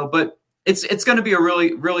 I don't know, but it's going to be a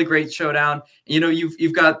really, really great showdown.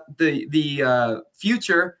 You've got the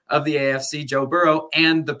future of the AFC, Joe Burrow,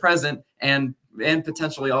 and the present and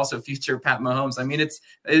potentially also future Pat Mahomes.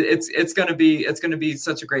 It's going to be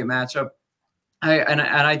such a great matchup.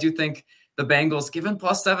 I do think the Bengals, given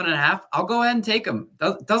plus 7.5, I'll go ahead and take them.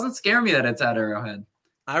 Doesn't scare me that it's at Arrowhead.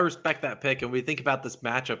 I respect that pick. And we think about this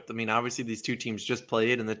matchup. Obviously these two teams just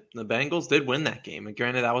played, and the Bengals did win that game. And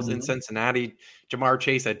granted, that was in Cincinnati. Jamar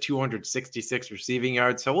Chase had 266 receiving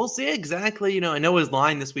yards. So we'll see exactly, I know his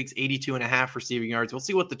line this week's 82.5 receiving yards. We'll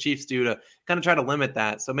see what the Chiefs do to kind of try to limit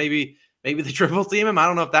that. So maybe the triple team him. I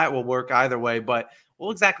don't know if that will work either way, but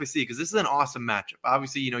we'll exactly see, because this is an awesome matchup.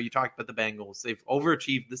 Obviously, you talked about the Bengals. They've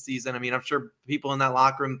overachieved this season. I'm sure people in that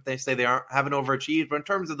locker room, they say they haven't overachieved, but in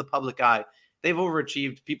terms of the public eye, they've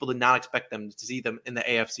overachieved. People did not expect them to see them in the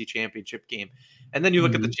AFC Championship game. And then you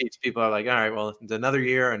look at the Chiefs, people are like, all right, well, it's another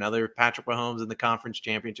year, another Patrick Mahomes in the conference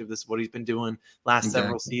championship. This is what he's been doing last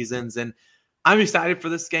several seasons. And I'm excited for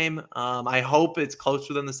this game. I hope it's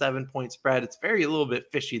closer than the 7-point spread. It's a little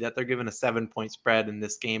bit fishy that they're giving a 7-point spread in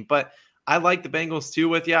this game, but I like the Bengals too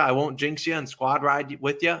with you. I won't jinx you and squad ride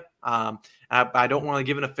with you. I don't want to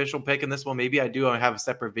give an official pick in this one. Maybe I do. I have a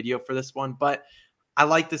separate video for this one, but I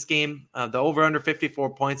like this game. The over under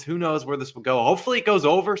 54 points. Who knows where this will go? Hopefully it goes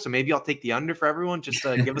over. So maybe I'll take the under for everyone just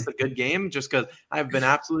to give us a good game, just because I've been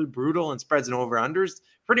absolutely brutal in spreads and over unders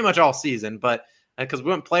pretty much all season. But because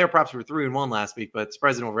we went player props for 3-1 last week, but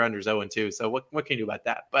spreads and over unders 0-2. So what can you do about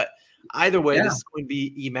that? But either way, this is going to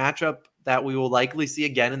be a matchup that we will likely see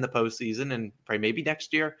again in the postseason and probably maybe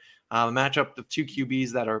next year. A matchup of two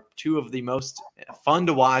QBs that are two of the most fun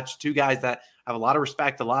to watch, two guys that have a lot of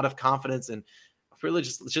respect, a lot of confidence, and really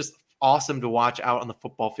just awesome to watch out on the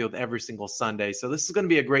football field every single Sunday. So this is going to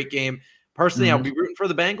be a great game. Personally, I'll be rooting for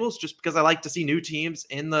the Bengals just because I like to see new teams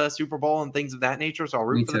in the Super Bowl and things of that nature. So I'll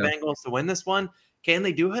root for the Bengals to win this one. Can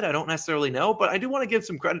they do it? I don't necessarily know, but I do want to give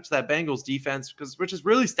some credit to that Bengals defense which has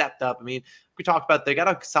really stepped up. I mean, we talked about they got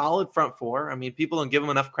a solid front four. I mean, people don't give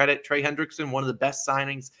them enough credit. Trey Hendrickson, one of the best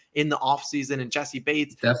signings in the offseason, and Jesse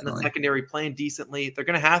Bates in the secondary playing decently. They're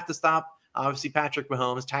going to have to stop, obviously, Patrick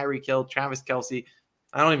Mahomes, Tyreek Hill, Travis Kelce.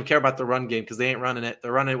 I don't even care about the run game because they ain't running it.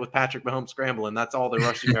 They're running it with Patrick Mahomes scrambling. That's all the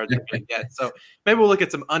rushing yards they're going to get. So maybe we'll look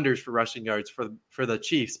at some unders for rushing yards for the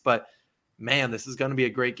Chiefs. But, man, this is going to be a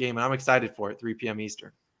great game, and I'm excited for it, 3 p.m.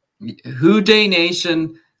 Eastern. Who Day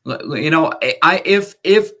Nation, I'm going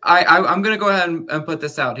to go ahead and put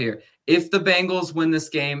this out here. If the Bengals win this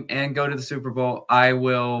game and go to the Super Bowl, I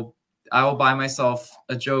will buy myself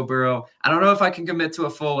a Joe Burrow. I don't know if I can commit to a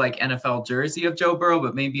full NFL jersey of Joe Burrow,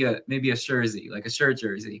 but maybe a jersey, like a shirt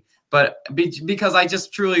jersey. But because I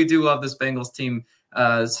just truly do love this Bengals team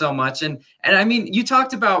so much. And I mean, you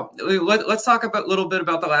talked about, let's talk about a little bit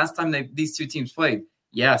about the last time these two teams played.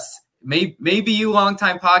 Yes. Maybe you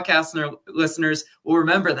longtime podcast listeners will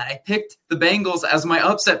remember that I picked the Bengals as my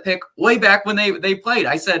upset pick way back when they played.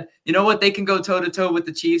 I said, you know what, they can go toe to toe with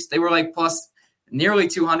the Chiefs. They were plus nearly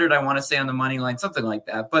 200, I want to say, on the money line, something like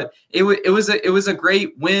that. But it was a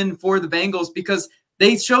great win for the Bengals because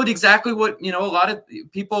they showed exactly what a lot of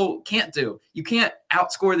people can't do. You can't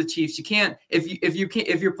outscore the Chiefs. You can't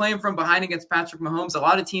if you're playing from behind against Patrick Mahomes. A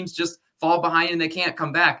lot of teams just fall behind and they can't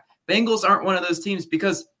come back. Bengals aren't one of those teams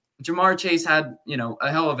because Ja'Marr Chase had,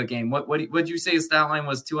 a hell of a game. What'd you say his stat line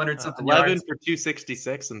was? 200 something 11 yards? for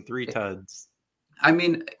 266 and 3 tuds. I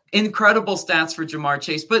mean, incredible stats for Ja'Marr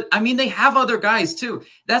Chase, but I mean, they have other guys too.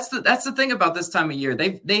 That's the thing about this time of year.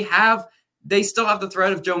 They still have the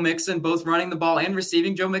threat of Joe Mixon, both running the ball and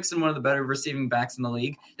receiving. Joe Mixon, one of the better receiving backs in the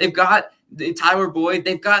league. They've got Tyler Boyd.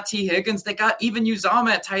 They've got T. Higgins. They got even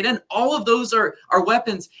Uzomah at tight end. All of those are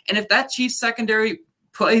weapons. And if that Chiefs secondary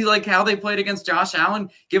play like how they played against Josh Allen,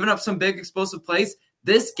 giving up some big explosive plays,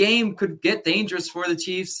 this game could get dangerous for the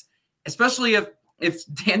Chiefs, especially if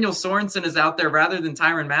Daniel Sorensen is out there rather than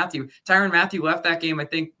Tyrann Mathieu. Tyrann Mathieu left that game, I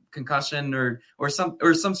think, concussion or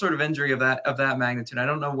some sort of injury of that magnitude. I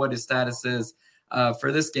don't know what his status is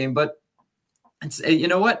for this game, but it's, you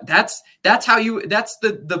know what? That's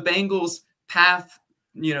the Bengals path,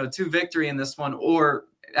 to victory in this one, or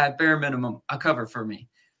at bare minimum, a cover for me.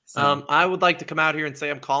 So. I would like to come out here and say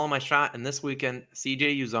I'm calling my shot, and this weekend,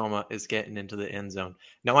 CJ Uzomah is getting into the end zone.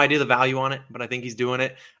 No idea the value on it, but I think he's doing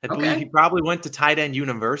it. I believe he probably went to tight end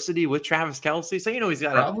university with Travis Kelce, so he's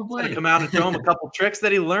got to come out and show him a couple tricks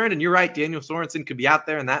that he learned. And you're right, Daniel Sorensen could be out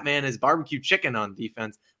there, and that man is barbecue chicken on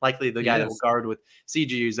defense, likely the guy that will guard with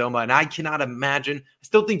CJ Uzomah. And I cannot imagine. I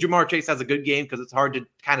still think Ja'Marr Chase has a good game because it's hard to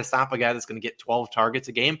kind of stop a guy that's going to get 12 targets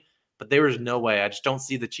a game. But there is no way. I just don't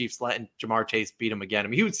see the Chiefs letting Ja'Marr Chase beat him again. I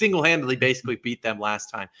mean, he would single-handedly basically beat them last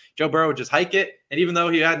time. Joe Burrow would just hike it, and even though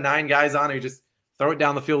he had 9 guys on, he just throw it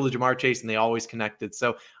down the field to Ja'Marr Chase, and they always connected.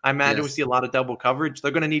 So I imagine we see a lot of double coverage. They're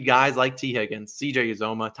going to need guys like T. Higgins, CJ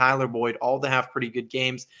Uzomah, Tyler Boyd, all to have pretty good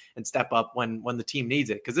games and step up when the team needs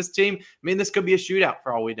it. Because this team, this could be a shootout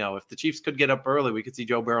for all we know. If the Chiefs could get up early, we could see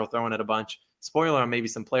Joe Burrow throwing it a bunch. Spoiler on maybe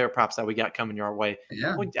some player props that we got coming your way.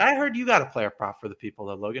 Yeah, I heard you got a player prop for the people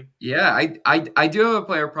though, Logan. Yeah, I do have a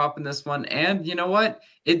player prop in this one, and you know what?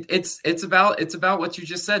 It's about what you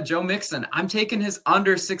just said, Joe Mixon. I'm taking his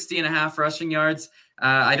under 60.5 rushing yards.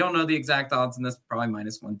 I don't know the exact odds in this, probably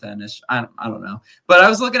minus 110-ish. I don't know. But I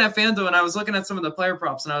was looking at FanDuel and I was looking at some of the player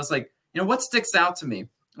props and I was like, what sticks out to me?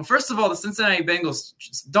 Well, first of all, the Cincinnati Bengals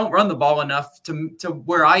just don't run the ball enough to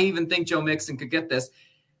where I even think Joe Mixon could get this.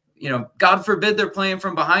 God forbid they're playing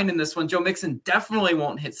from behind in this one. Joe Mixon definitely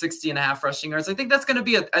won't hit 60.5 rushing yards. I think that's going to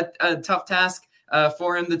be a tough task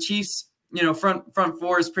for him. The Chiefs, front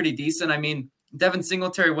four is pretty decent. I mean, Devin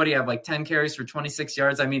Singletary, what do you have, 10 carries for 26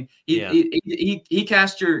 yards? I mean, he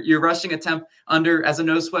cashed your rushing attempt under as a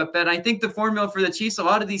no sweat bet. I think the formula for the Chiefs, a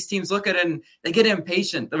lot of these teams look at it and they get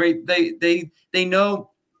impatient. They know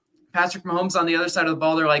Patrick Mahomes on the other side of the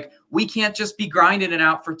ball. They're like, we can't just be grinding it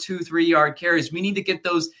out for 2-3 yard carries. We need to get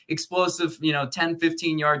those explosive, 10,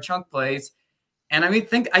 15 yard chunk plays. And I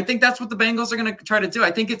think that's what the Bengals are going to try to do.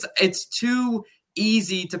 I think it's too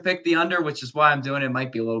easy to pick the under, which is why I'm doing it. It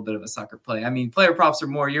might be a little bit of a sucker play. I mean, player props are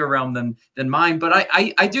more your realm than mine, but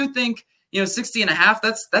I do think, 60.5,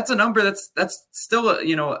 that's a number that's still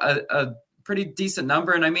a pretty decent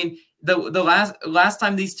number. And I mean, the last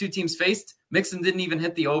time these two teams faced, Mixon didn't even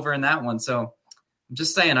hit the over in that one. So I'm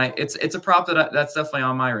just saying, it's a prop that's definitely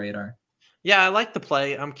on my radar. Yeah, I like the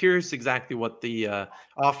play. I'm curious exactly what the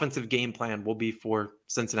offensive game plan will be for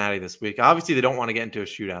Cincinnati this week. Obviously, they don't want to get into a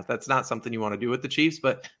shootout. That's not something you want to do with the Chiefs,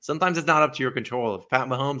 but sometimes it's not up to your control. If Pat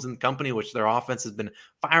Mahomes and company, which their offense has been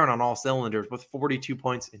firing on all cylinders with 42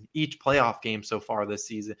 points in each playoff game so far this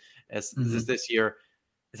season, as this year,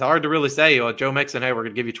 it's hard to really say, Joe Mixon, hey, we're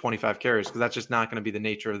going to give you 25 carries because that's just not going to be the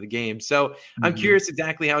nature of the game. So I'm curious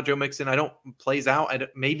exactly how Joe Mixon plays out.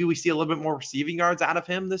 Maybe we see a little bit more receiving yards out of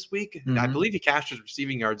him this week. I believe he cashed his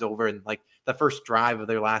receiving yards over in like the first drive of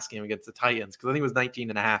their last game against the Titans because I think it was 19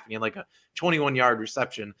 and a half. He had like a 21-yard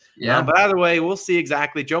reception. Yeah. But either way, we'll see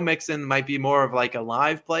exactly. Joe Mixon might be more of like a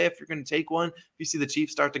live play if you're going to take one. If you see the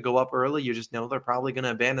Chiefs start to go up early, you just know they're probably going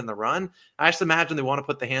to abandon the run. I just imagine they want to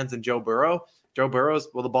put the hands in Joe Burrow.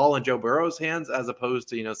 The ball in Joe Burrow's hands as opposed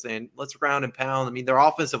to, saying, let's ground and pound. I mean, their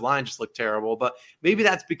offensive line just looked terrible, but maybe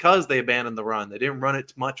that's because they abandoned the run. They didn't run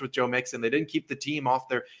it much with Joe Mixon. They didn't keep the team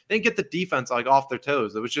they didn't get the defense like off their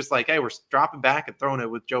toes. It was just like, hey, we're dropping back and throwing it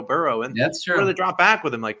with Joe Burrow. And that's true. They drop back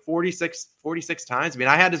with him like 46 times. I mean,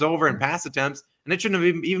 I had his over in pass attempts and it shouldn't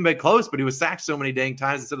have even been close, but he was sacked so many dang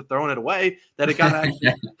times instead of throwing it away that it got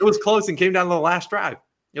it was close and came down to the last drive.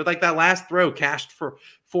 Like that last throw cashed for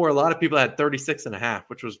a lot of people that had 36 and a half,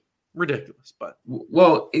 which was ridiculous. But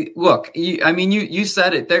look, you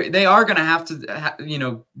said it. They are going to have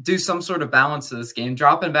to, do some sort of balance to this game,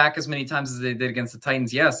 dropping back as many times as they did against the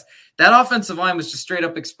Titans. Yes, that offensive line was just straight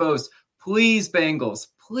up exposed. Please, Bengals,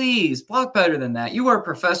 please block better than that. You are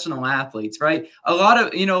professional athletes, right? A lot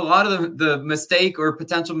of the mistake or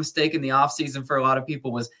potential mistake in the offseason for a lot of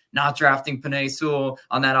people was not drafting Penei Sewell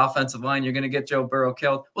on that offensive line. You're going to get Joe Burrow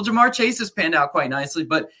killed. Well, Jamar Chase has panned out quite nicely,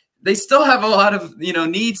 but they still have a lot of,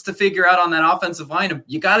 needs to figure out on that offensive line. And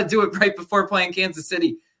you got to do it right before playing Kansas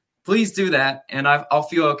City. Please do that, and I'll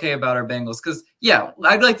feel okay about our Bengals because, yeah,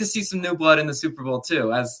 I'd like to see some new blood in the Super Bowl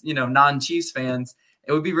too. As, non-Chiefs fans,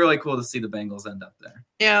 it would be really cool to see the Bengals end up there.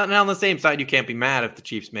 Yeah, and on the same side, you can't be mad if the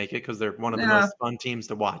Chiefs make it because they're one of the most fun teams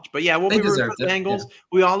to watch. But yeah, we'll be rooting for the Bengals. Yeah.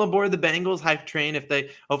 We all aboard the Bengals hype train.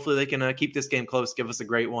 Hopefully they can keep this game close, give us a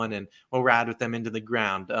great one, and we'll ride with them into the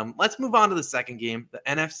ground. Let's move on to the second game, the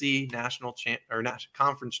NFC National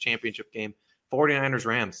Conference Championship game. 49ers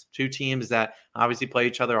Rams, two teams that obviously play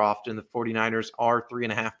each other often. The 49ers are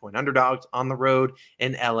 3.5-point underdogs on the road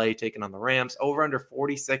in LA, taking on the Rams. Over under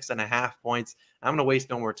 46.5 points. I'm going to waste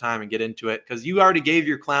no more time and get into it because you already gave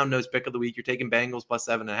your clown nose pick of the week. You're taking Bengals plus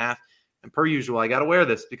 7.5. And per usual, I got to wear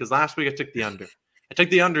this because last week I took the under. I took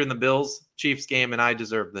the under in the Bills Chiefs game, and I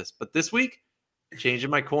deserve this. But this week, changing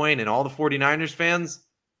my coin, and all the 49ers fans,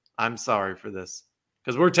 I'm sorry for this.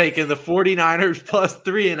 Because we're taking the 49ers plus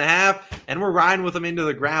 3.5, and we're riding with them into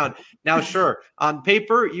the ground. Now, sure, on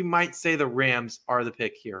paper, you might say the Rams are the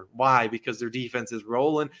pick here. Why? Because their defense is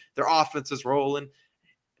rolling, their offense is rolling.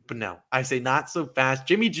 But no, I say not so fast.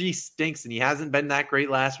 Jimmy G stinks, and he hasn't been that great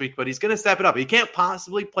last week, but he's going to step it up. He can't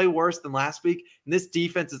possibly play worse than last week, and this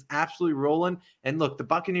defense is absolutely rolling. And look, the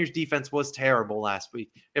Buccaneers defense was terrible last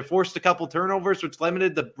week. It forced a couple turnovers, which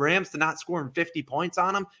limited the Rams to not scoring 50 points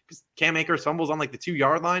on them because Cam Akers fumbles on like the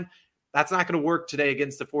 2-yard line. That's not going to work today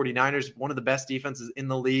against the 49ers, one of the best defenses in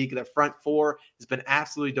the league. Their front four has been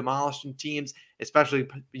absolutely demolishing teams, especially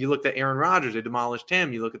you looked at Aaron Rodgers. They demolished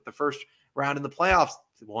him. You look at the first round in the playoffs.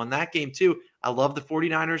 They won that game too. I love the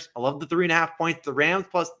 49ers. I love the 3.5 points. The Rams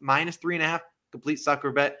plus minus 3.5, complete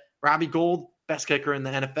sucker bet. Robbie Gould, best kicker in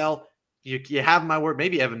the NFL. You have my word.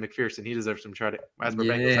 Maybe Evan McPherson. He deserves some credit as my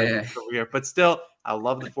Bengals over here. But still, I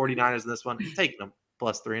love the 49ers in this one. I'm taking them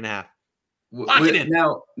plus 3.5. Lock it in.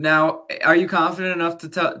 Now, are you confident enough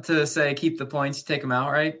to say keep the points, take them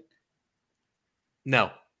out, right?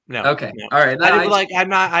 No. Okay. No. All right.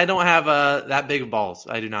 I don't have that big of balls.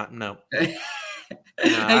 I do not. No.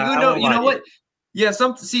 You know what? Yeah.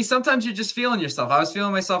 Sometimes you're just feeling yourself. I was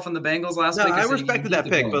feeling myself in the Bengals last week. I respected that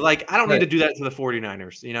pick, but I don't need to do that to the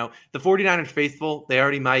 49ers. The 49ers faithful, they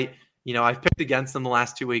already might. I've picked against them the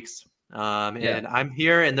last 2 weeks. And I'm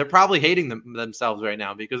here, and they're probably hating themselves right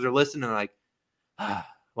now because they're listening like,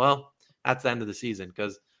 well, that's the end of the season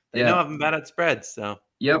because they know I'm bad at spreads. So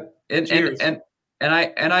yep, and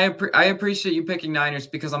I appreciate you picking Niners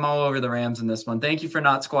because I'm all over the Rams in this one. Thank you for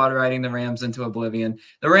not squad riding the Rams into oblivion.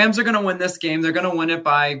 The Rams are going to win this game. They're going to win it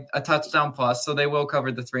by a touchdown plus, so they will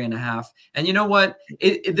cover the 3.5. And you know what?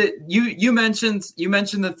 You mentioned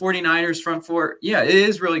the 49ers front four. Yeah, it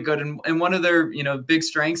is really good, and one of their big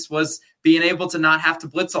strengths was being able to not have to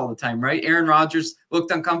blitz all the time. Right? Aaron Rodgers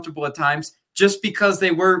looked uncomfortable at times. Just because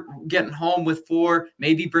they were getting home with 4,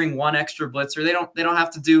 maybe bring 1 extra blitzer. They don't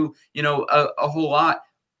have to do, a whole lot.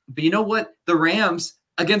 But you know what? The Rams,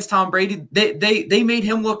 against Tom Brady, they made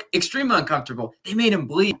him look extremely uncomfortable. They made him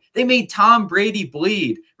bleed. They made Tom Brady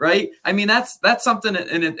bleed, right? I mean, that's something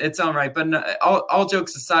in its own right. But all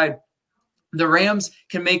jokes aside, the Rams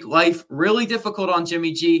can make life really difficult on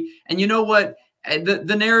Jimmy G. And you know what?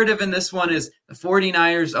 The narrative in this one is the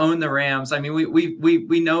 49ers own the Rams. I mean,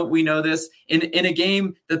 we know this in a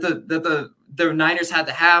game that the Niners had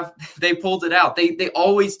to have. They pulled it out. They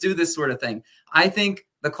always do this sort of thing. I think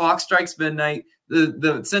the clock strikes midnight.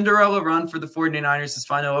 The Cinderella run for the 49ers is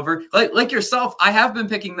finally over. Like yourself, I have been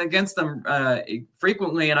picking against them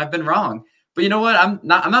frequently, and I've been wrong. But you know what? I'm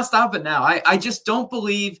not stopping now. I just don't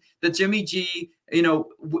believe that Jimmy G,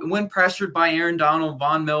 when pressured by Aaron Donald,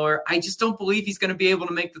 Von Miller, I just don't believe he's going to be able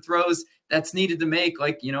to make the throws that's needed to make.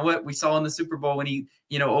 Like, you know what we saw in the Super Bowl when he,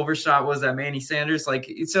 overshot, was that Manny Sanders?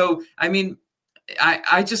 Like, so, I mean,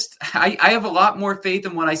 I have a lot more faith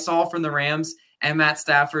in what I saw from the Rams and Matt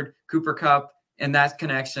Stafford, Cooper Kupp, and that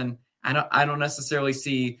connection. I don't necessarily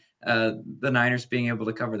see the Niners being able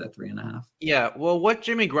to cover that 3.5. Yeah, well, what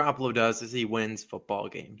Jimmy Garoppolo does is he wins football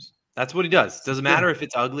games. That's what he does. Doesn't matter if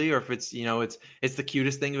it's ugly or if it's, it's the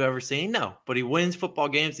cutest thing you've ever seen. No, but he wins football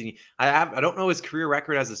games. And I don't know his career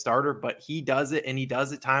record as a starter, but he does it, and he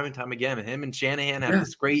does it time and time again. And him and Shanahan have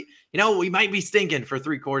this great, we might be stinking for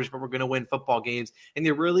 3 quarters, but we're going to win football games. And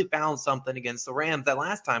they really found something against the Rams that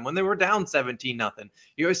last time when they were down 17-0.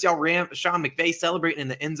 You always saw Sean McVay celebrating in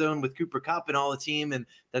the end zone with Cooper Kupp and all the team. And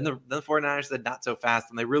then the 49ers said not so fast,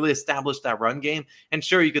 and they really established that run game. And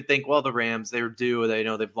sure, you could think, well, the Rams, they're due.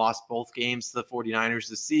 They've lost both games to the 49ers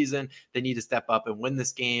this season. They need to step up and win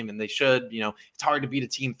this game, and they should. It's hard to beat a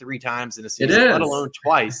team 3 times in a season, let alone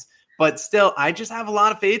twice. But still, I just have a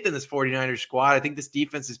lot of faith in this 49ers squad. I think this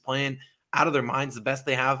defense is playing out of their minds, the best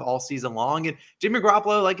they have all season long. And Jimmy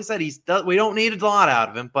Garoppolo, like I said, we don't need a lot out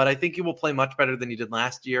of him, but I think he will play much better than he did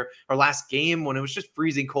last year or last game when it was just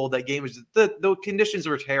freezing cold. That game was just, the conditions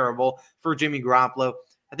were terrible for Jimmy Garoppolo.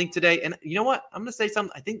 I think today, and you know what? I'm going to say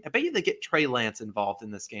something. I bet you they get Trey Lance involved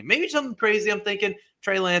in this game. Maybe something crazy. I'm thinking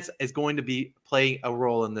Trey Lance is going to be playing a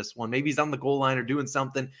role in this one. Maybe he's on the goal line or doing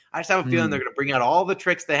something. I just have a feeling they're going to bring out all the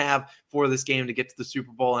tricks they have for this game to get to the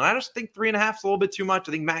Super Bowl. And I just think 3.5 is a little bit too much.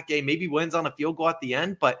 I think Matt Gay maybe wins on a field goal at the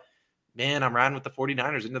end, but man, I'm riding with the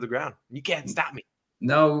 49ers into the ground. You can't stop me.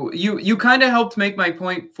 No, you kind of helped make my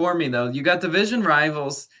point for me, though. You got division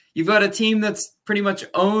rivals. You've got a team that's pretty much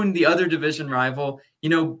owned the other division rival,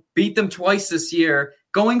 beat them twice this year,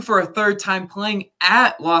 going for a third time, playing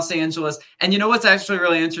at Los Angeles. And you know what's actually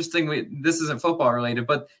really interesting? This isn't football related,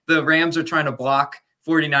 but the Rams are trying to block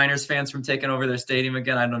 49ers fans from taking over their stadium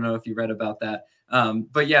again. I don't know if you read about that.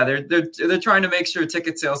 But yeah, they're trying to make sure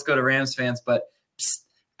ticket sales go to Rams fans, but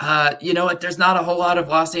you know what? There's not a whole lot of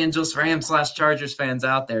Los Angeles Rams / Chargers fans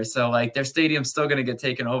out there, so like their stadium's still going to get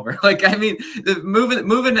taken over. Like, I mean, moving,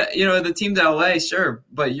 the team to LA, sure,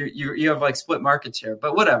 but you have like split market share,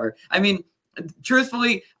 but whatever. I mean,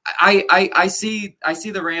 truthfully, I see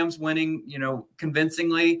the Rams winning,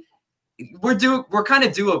 convincingly. We're kind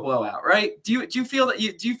of due a blowout, right? Do you feel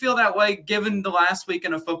that way given the last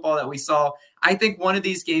weekend of football that we saw? I think one of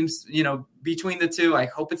these games, between the two, I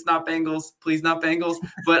hope it's not Bengals, please not Bengals,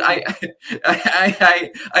 but I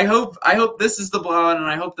hope this is the blowout, and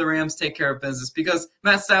I hope the Rams take care of business, because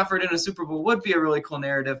Matt Stafford in a Super Bowl would be a really cool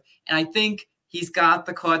narrative, and I think he's got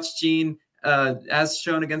the clutch gene, as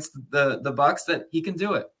shown against the Bucs, that he can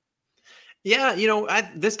do it. Yeah,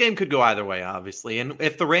 this game could go either way, obviously. And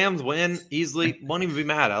if the Rams win easily, won't even be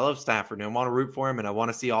mad. I love Stafford and I want to root for him, and I want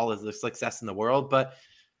to see all of the success in the world. But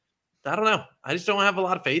I don't know. I just don't have a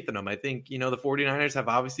lot of faith in them. I think, the 49ers have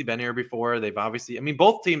obviously been here before. They've obviously,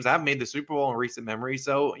 both teams have made the Super Bowl in recent memory.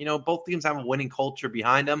 So, both teams have a winning culture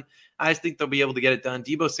behind them. I just think they'll be able to get it done.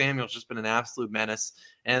 Deebo Samuel's just been an absolute menace.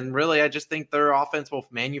 And really, I just think their offense will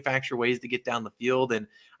manufacture ways to get down the field. And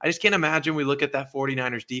I just can't imagine we look at that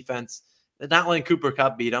 49ers defense. They're not letting Cooper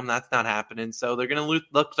Kupp beat them. That's not happening. So they're going to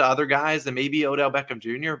look to other guys, and maybe Odell Beckham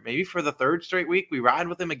Jr. Maybe for the 3rd straight week, we ride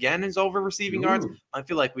with him again in his over receiving yards. I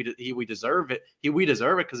feel like we deserve it. We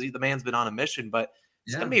deserve it because the man's been on a mission. But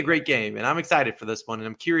it's going to be a great game, and I'm excited for this one. And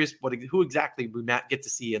I'm curious who exactly we might get to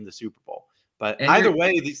see in the Super Bowl. But either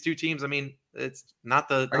way, these two teams, it's not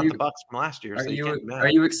the Bucs from last year. Are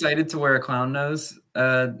you excited to wear a clown nose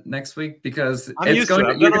next week? Because I'm used to it.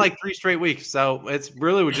 I've done it like 3 straight weeks, so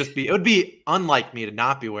it would be unlike me to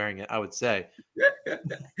not be wearing it, I would say.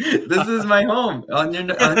 This is my home on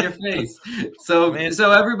your face. So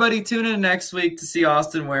everybody tune in next week to see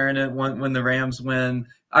Austin wearing it when the Rams win.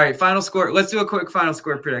 All right, final score. Let's do a quick final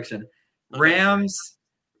score prediction. Okay. Rams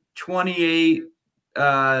 28.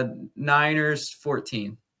 Niners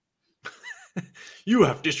 14. You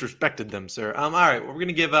have disrespected them, sir. All right, we're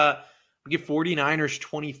gonna give 49ers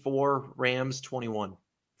 24, Rams 21.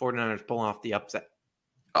 49ers pulling off the upset.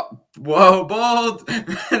 Oh, whoa, bold!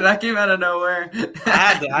 That came out of nowhere.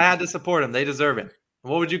 I had to support them. They deserve it.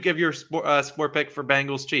 What would you give your sport pick for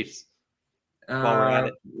Bengals Chiefs? While we're at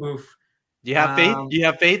it, oof. Do you have faith? Do you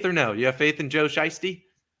have faith or no? You have faith in Joe Shiesty?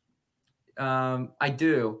 I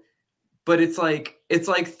do, but it's like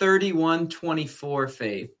 31-24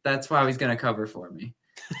 faith. That's why he's going to cover for me.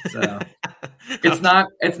 So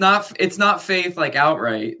it's not faith like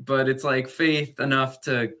outright, but it's like faith enough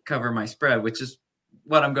to cover my spread, which is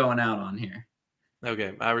what I'm going out on here.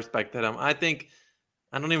 Okay, I respect that. I think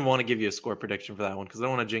I don't even want to give you a score prediction for that one because I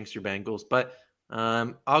don't want to jinx your Bengals, but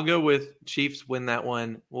I'll go with Chiefs win that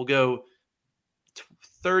one. We'll go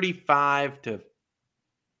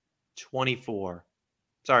 35-24.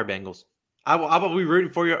 Sorry, Bengals. I'll be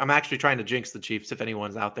rooting for you. I'm actually trying to jinx the Chiefs. If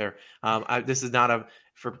anyone's out there, this is not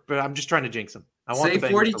but I'm just trying to jinx them. I want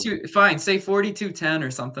say 42. Fine, say 42-10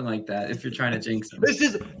 or something like that. If you're trying to jinx them, this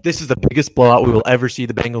is the biggest blowout we will ever see.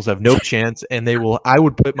 The Bengals have no chance, and they will. I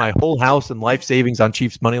would put my whole house and life savings on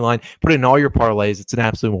Chiefs money line. Put in all your parlays. It's an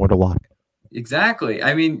absolute mortal lock. Exactly.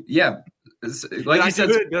 I mean, yeah. Like you said,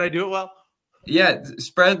 did I do it well? Yeah,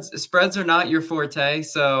 spreads are not your forte,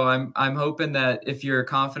 so I'm hoping that if you're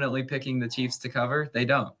confidently picking the Chiefs to cover, they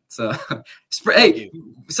don't. So,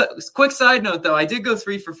 quick side note though, I did go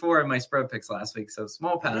 3 for 4 in my spread picks last week, so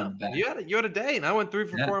small pat on the back. You had a day, and I went 3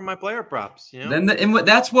 for 4 in my player props. You know? Then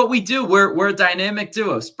that's what we do. We're a dynamic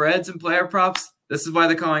duo, spreads and player props. This is why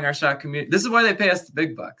they're calling our shot community. This is why they pay us the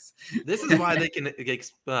big bucks. This is why they can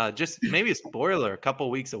just maybe a spoiler, a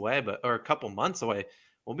couple weeks away, or a couple months away.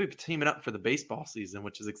 We'll be teaming up for the baseball season,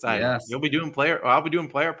 which is exciting. Yes. I'll be doing player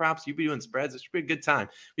props. You'll be doing spreads. It should be a good time.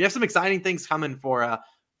 We have some exciting things coming for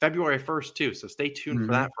February 1st too. So stay tuned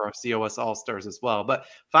for that for our COS All-Stars as well. But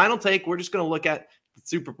final take, we're just going to look at the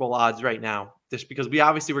Super Bowl odds right now, just because we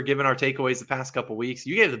obviously were giving our takeaways the past couple weeks.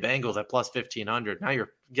 You gave the Bengals at plus 1,500. Now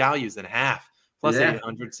your value's in half, plus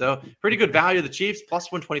 800. So pretty good value. The Chiefs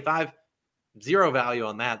plus 125, zero value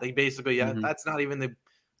on that. They basically, that's not even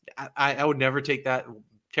I would never take that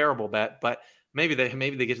terrible bet, but maybe they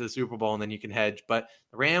get to the Super Bowl and then you can hedge. But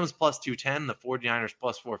the Rams plus 210, the 49ers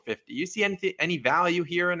plus 450. You see any value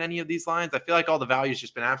here in any of these lines? I feel like all the value's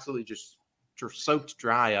just been absolutely just soaked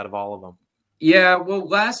dry out of all of them. Yeah, well,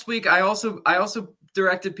 last week I also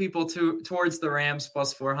directed people towards the Rams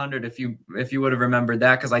plus 400 if you would have remembered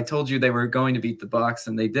that, because I told you they were going to beat the Bucs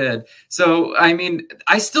and they did. So I mean,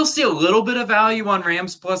 I still see a little bit of value on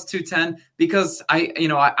Rams plus 210 because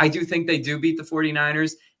I do think they do beat the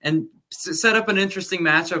 49ers and set up an interesting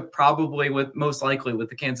matchup, probably most likely with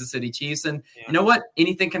the Kansas City Chiefs. And you know what?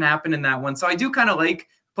 Anything can happen in that one. So I do kind of like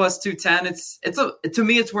plus 210. To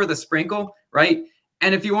me, it's worth a sprinkle, right?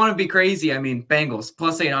 And if you want to be crazy, I mean, Bengals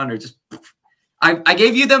plus 800, just I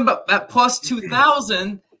gave you them at plus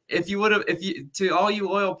 2,000 to all you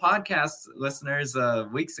loyal podcast listeners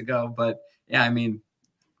weeks ago. But yeah, I mean,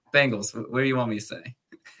 Bengals, what do you want me to say?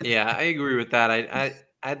 Yeah, I agree with that.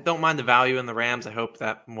 I don't mind the value in the Rams. I hope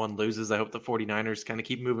that one loses. I hope the 49ers kind of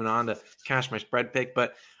keep moving on to cash my spread pick.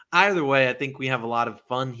 But either way, I think we have a lot of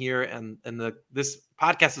fun here, and this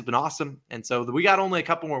podcast has been awesome. And so we got only a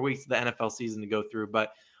couple more weeks of the NFL season to go through,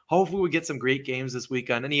 but hopefully we get some great games this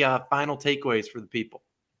weekend. Any final takeaways for the people?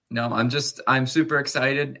 No, I'm super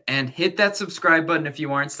excited, and hit that subscribe button if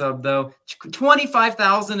you aren't subbed though.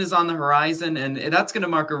 25,000 is on the horizon, and that's going to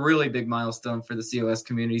mark a really big milestone for the COS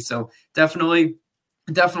community. So definitely,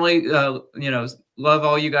 love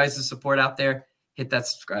all you guys' support out there. Hit that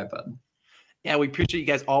subscribe button. Yeah, we appreciate you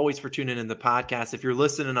guys always for tuning in the podcast. If you're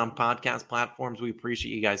listening on podcast platforms, we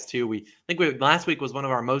appreciate you guys too. Last week was one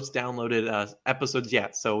of our most downloaded episodes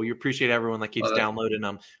yet. So we appreciate everyone that keeps downloading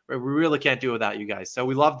them. We really can't do it without you guys. So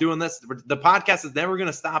we love doing this. The podcast is never going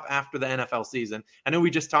to stop after the NFL season. I know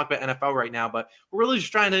we just talked about NFL right now, but we're really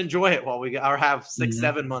just trying to enjoy it while we have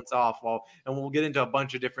 6-7 months off. And we'll get into a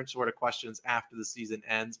bunch of different sort of questions after the season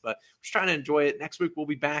ends. But we're just trying to enjoy it. Next week we'll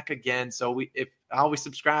be back again. So if always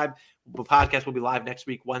subscribe. The podcast will be live next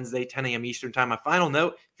week, Wednesday, 10 a.m. Eastern time. My final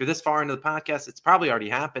note, if you're this far into the podcast, it's probably already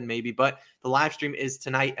happened maybe, but the live stream is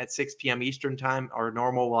tonight at 6 p.m. Eastern time. Our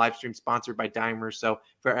normal live stream sponsored by Dimers. So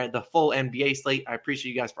for the full NBA slate, I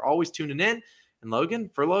appreciate you guys for always tuning in. And Logan,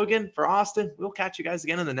 for Austin, we'll catch you guys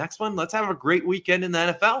again in the next one. Let's have a great weekend in the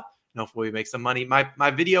NFL. And hopefully we make some money.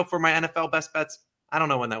 My video for my NFL best bets, I don't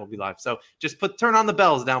know when that will be live. So just turn on the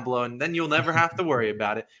bells down below, and then you'll never have to worry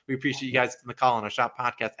about it. We appreciate you guys on the Call on a Shot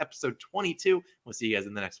podcast, episode 22. We'll see you guys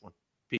in the next one.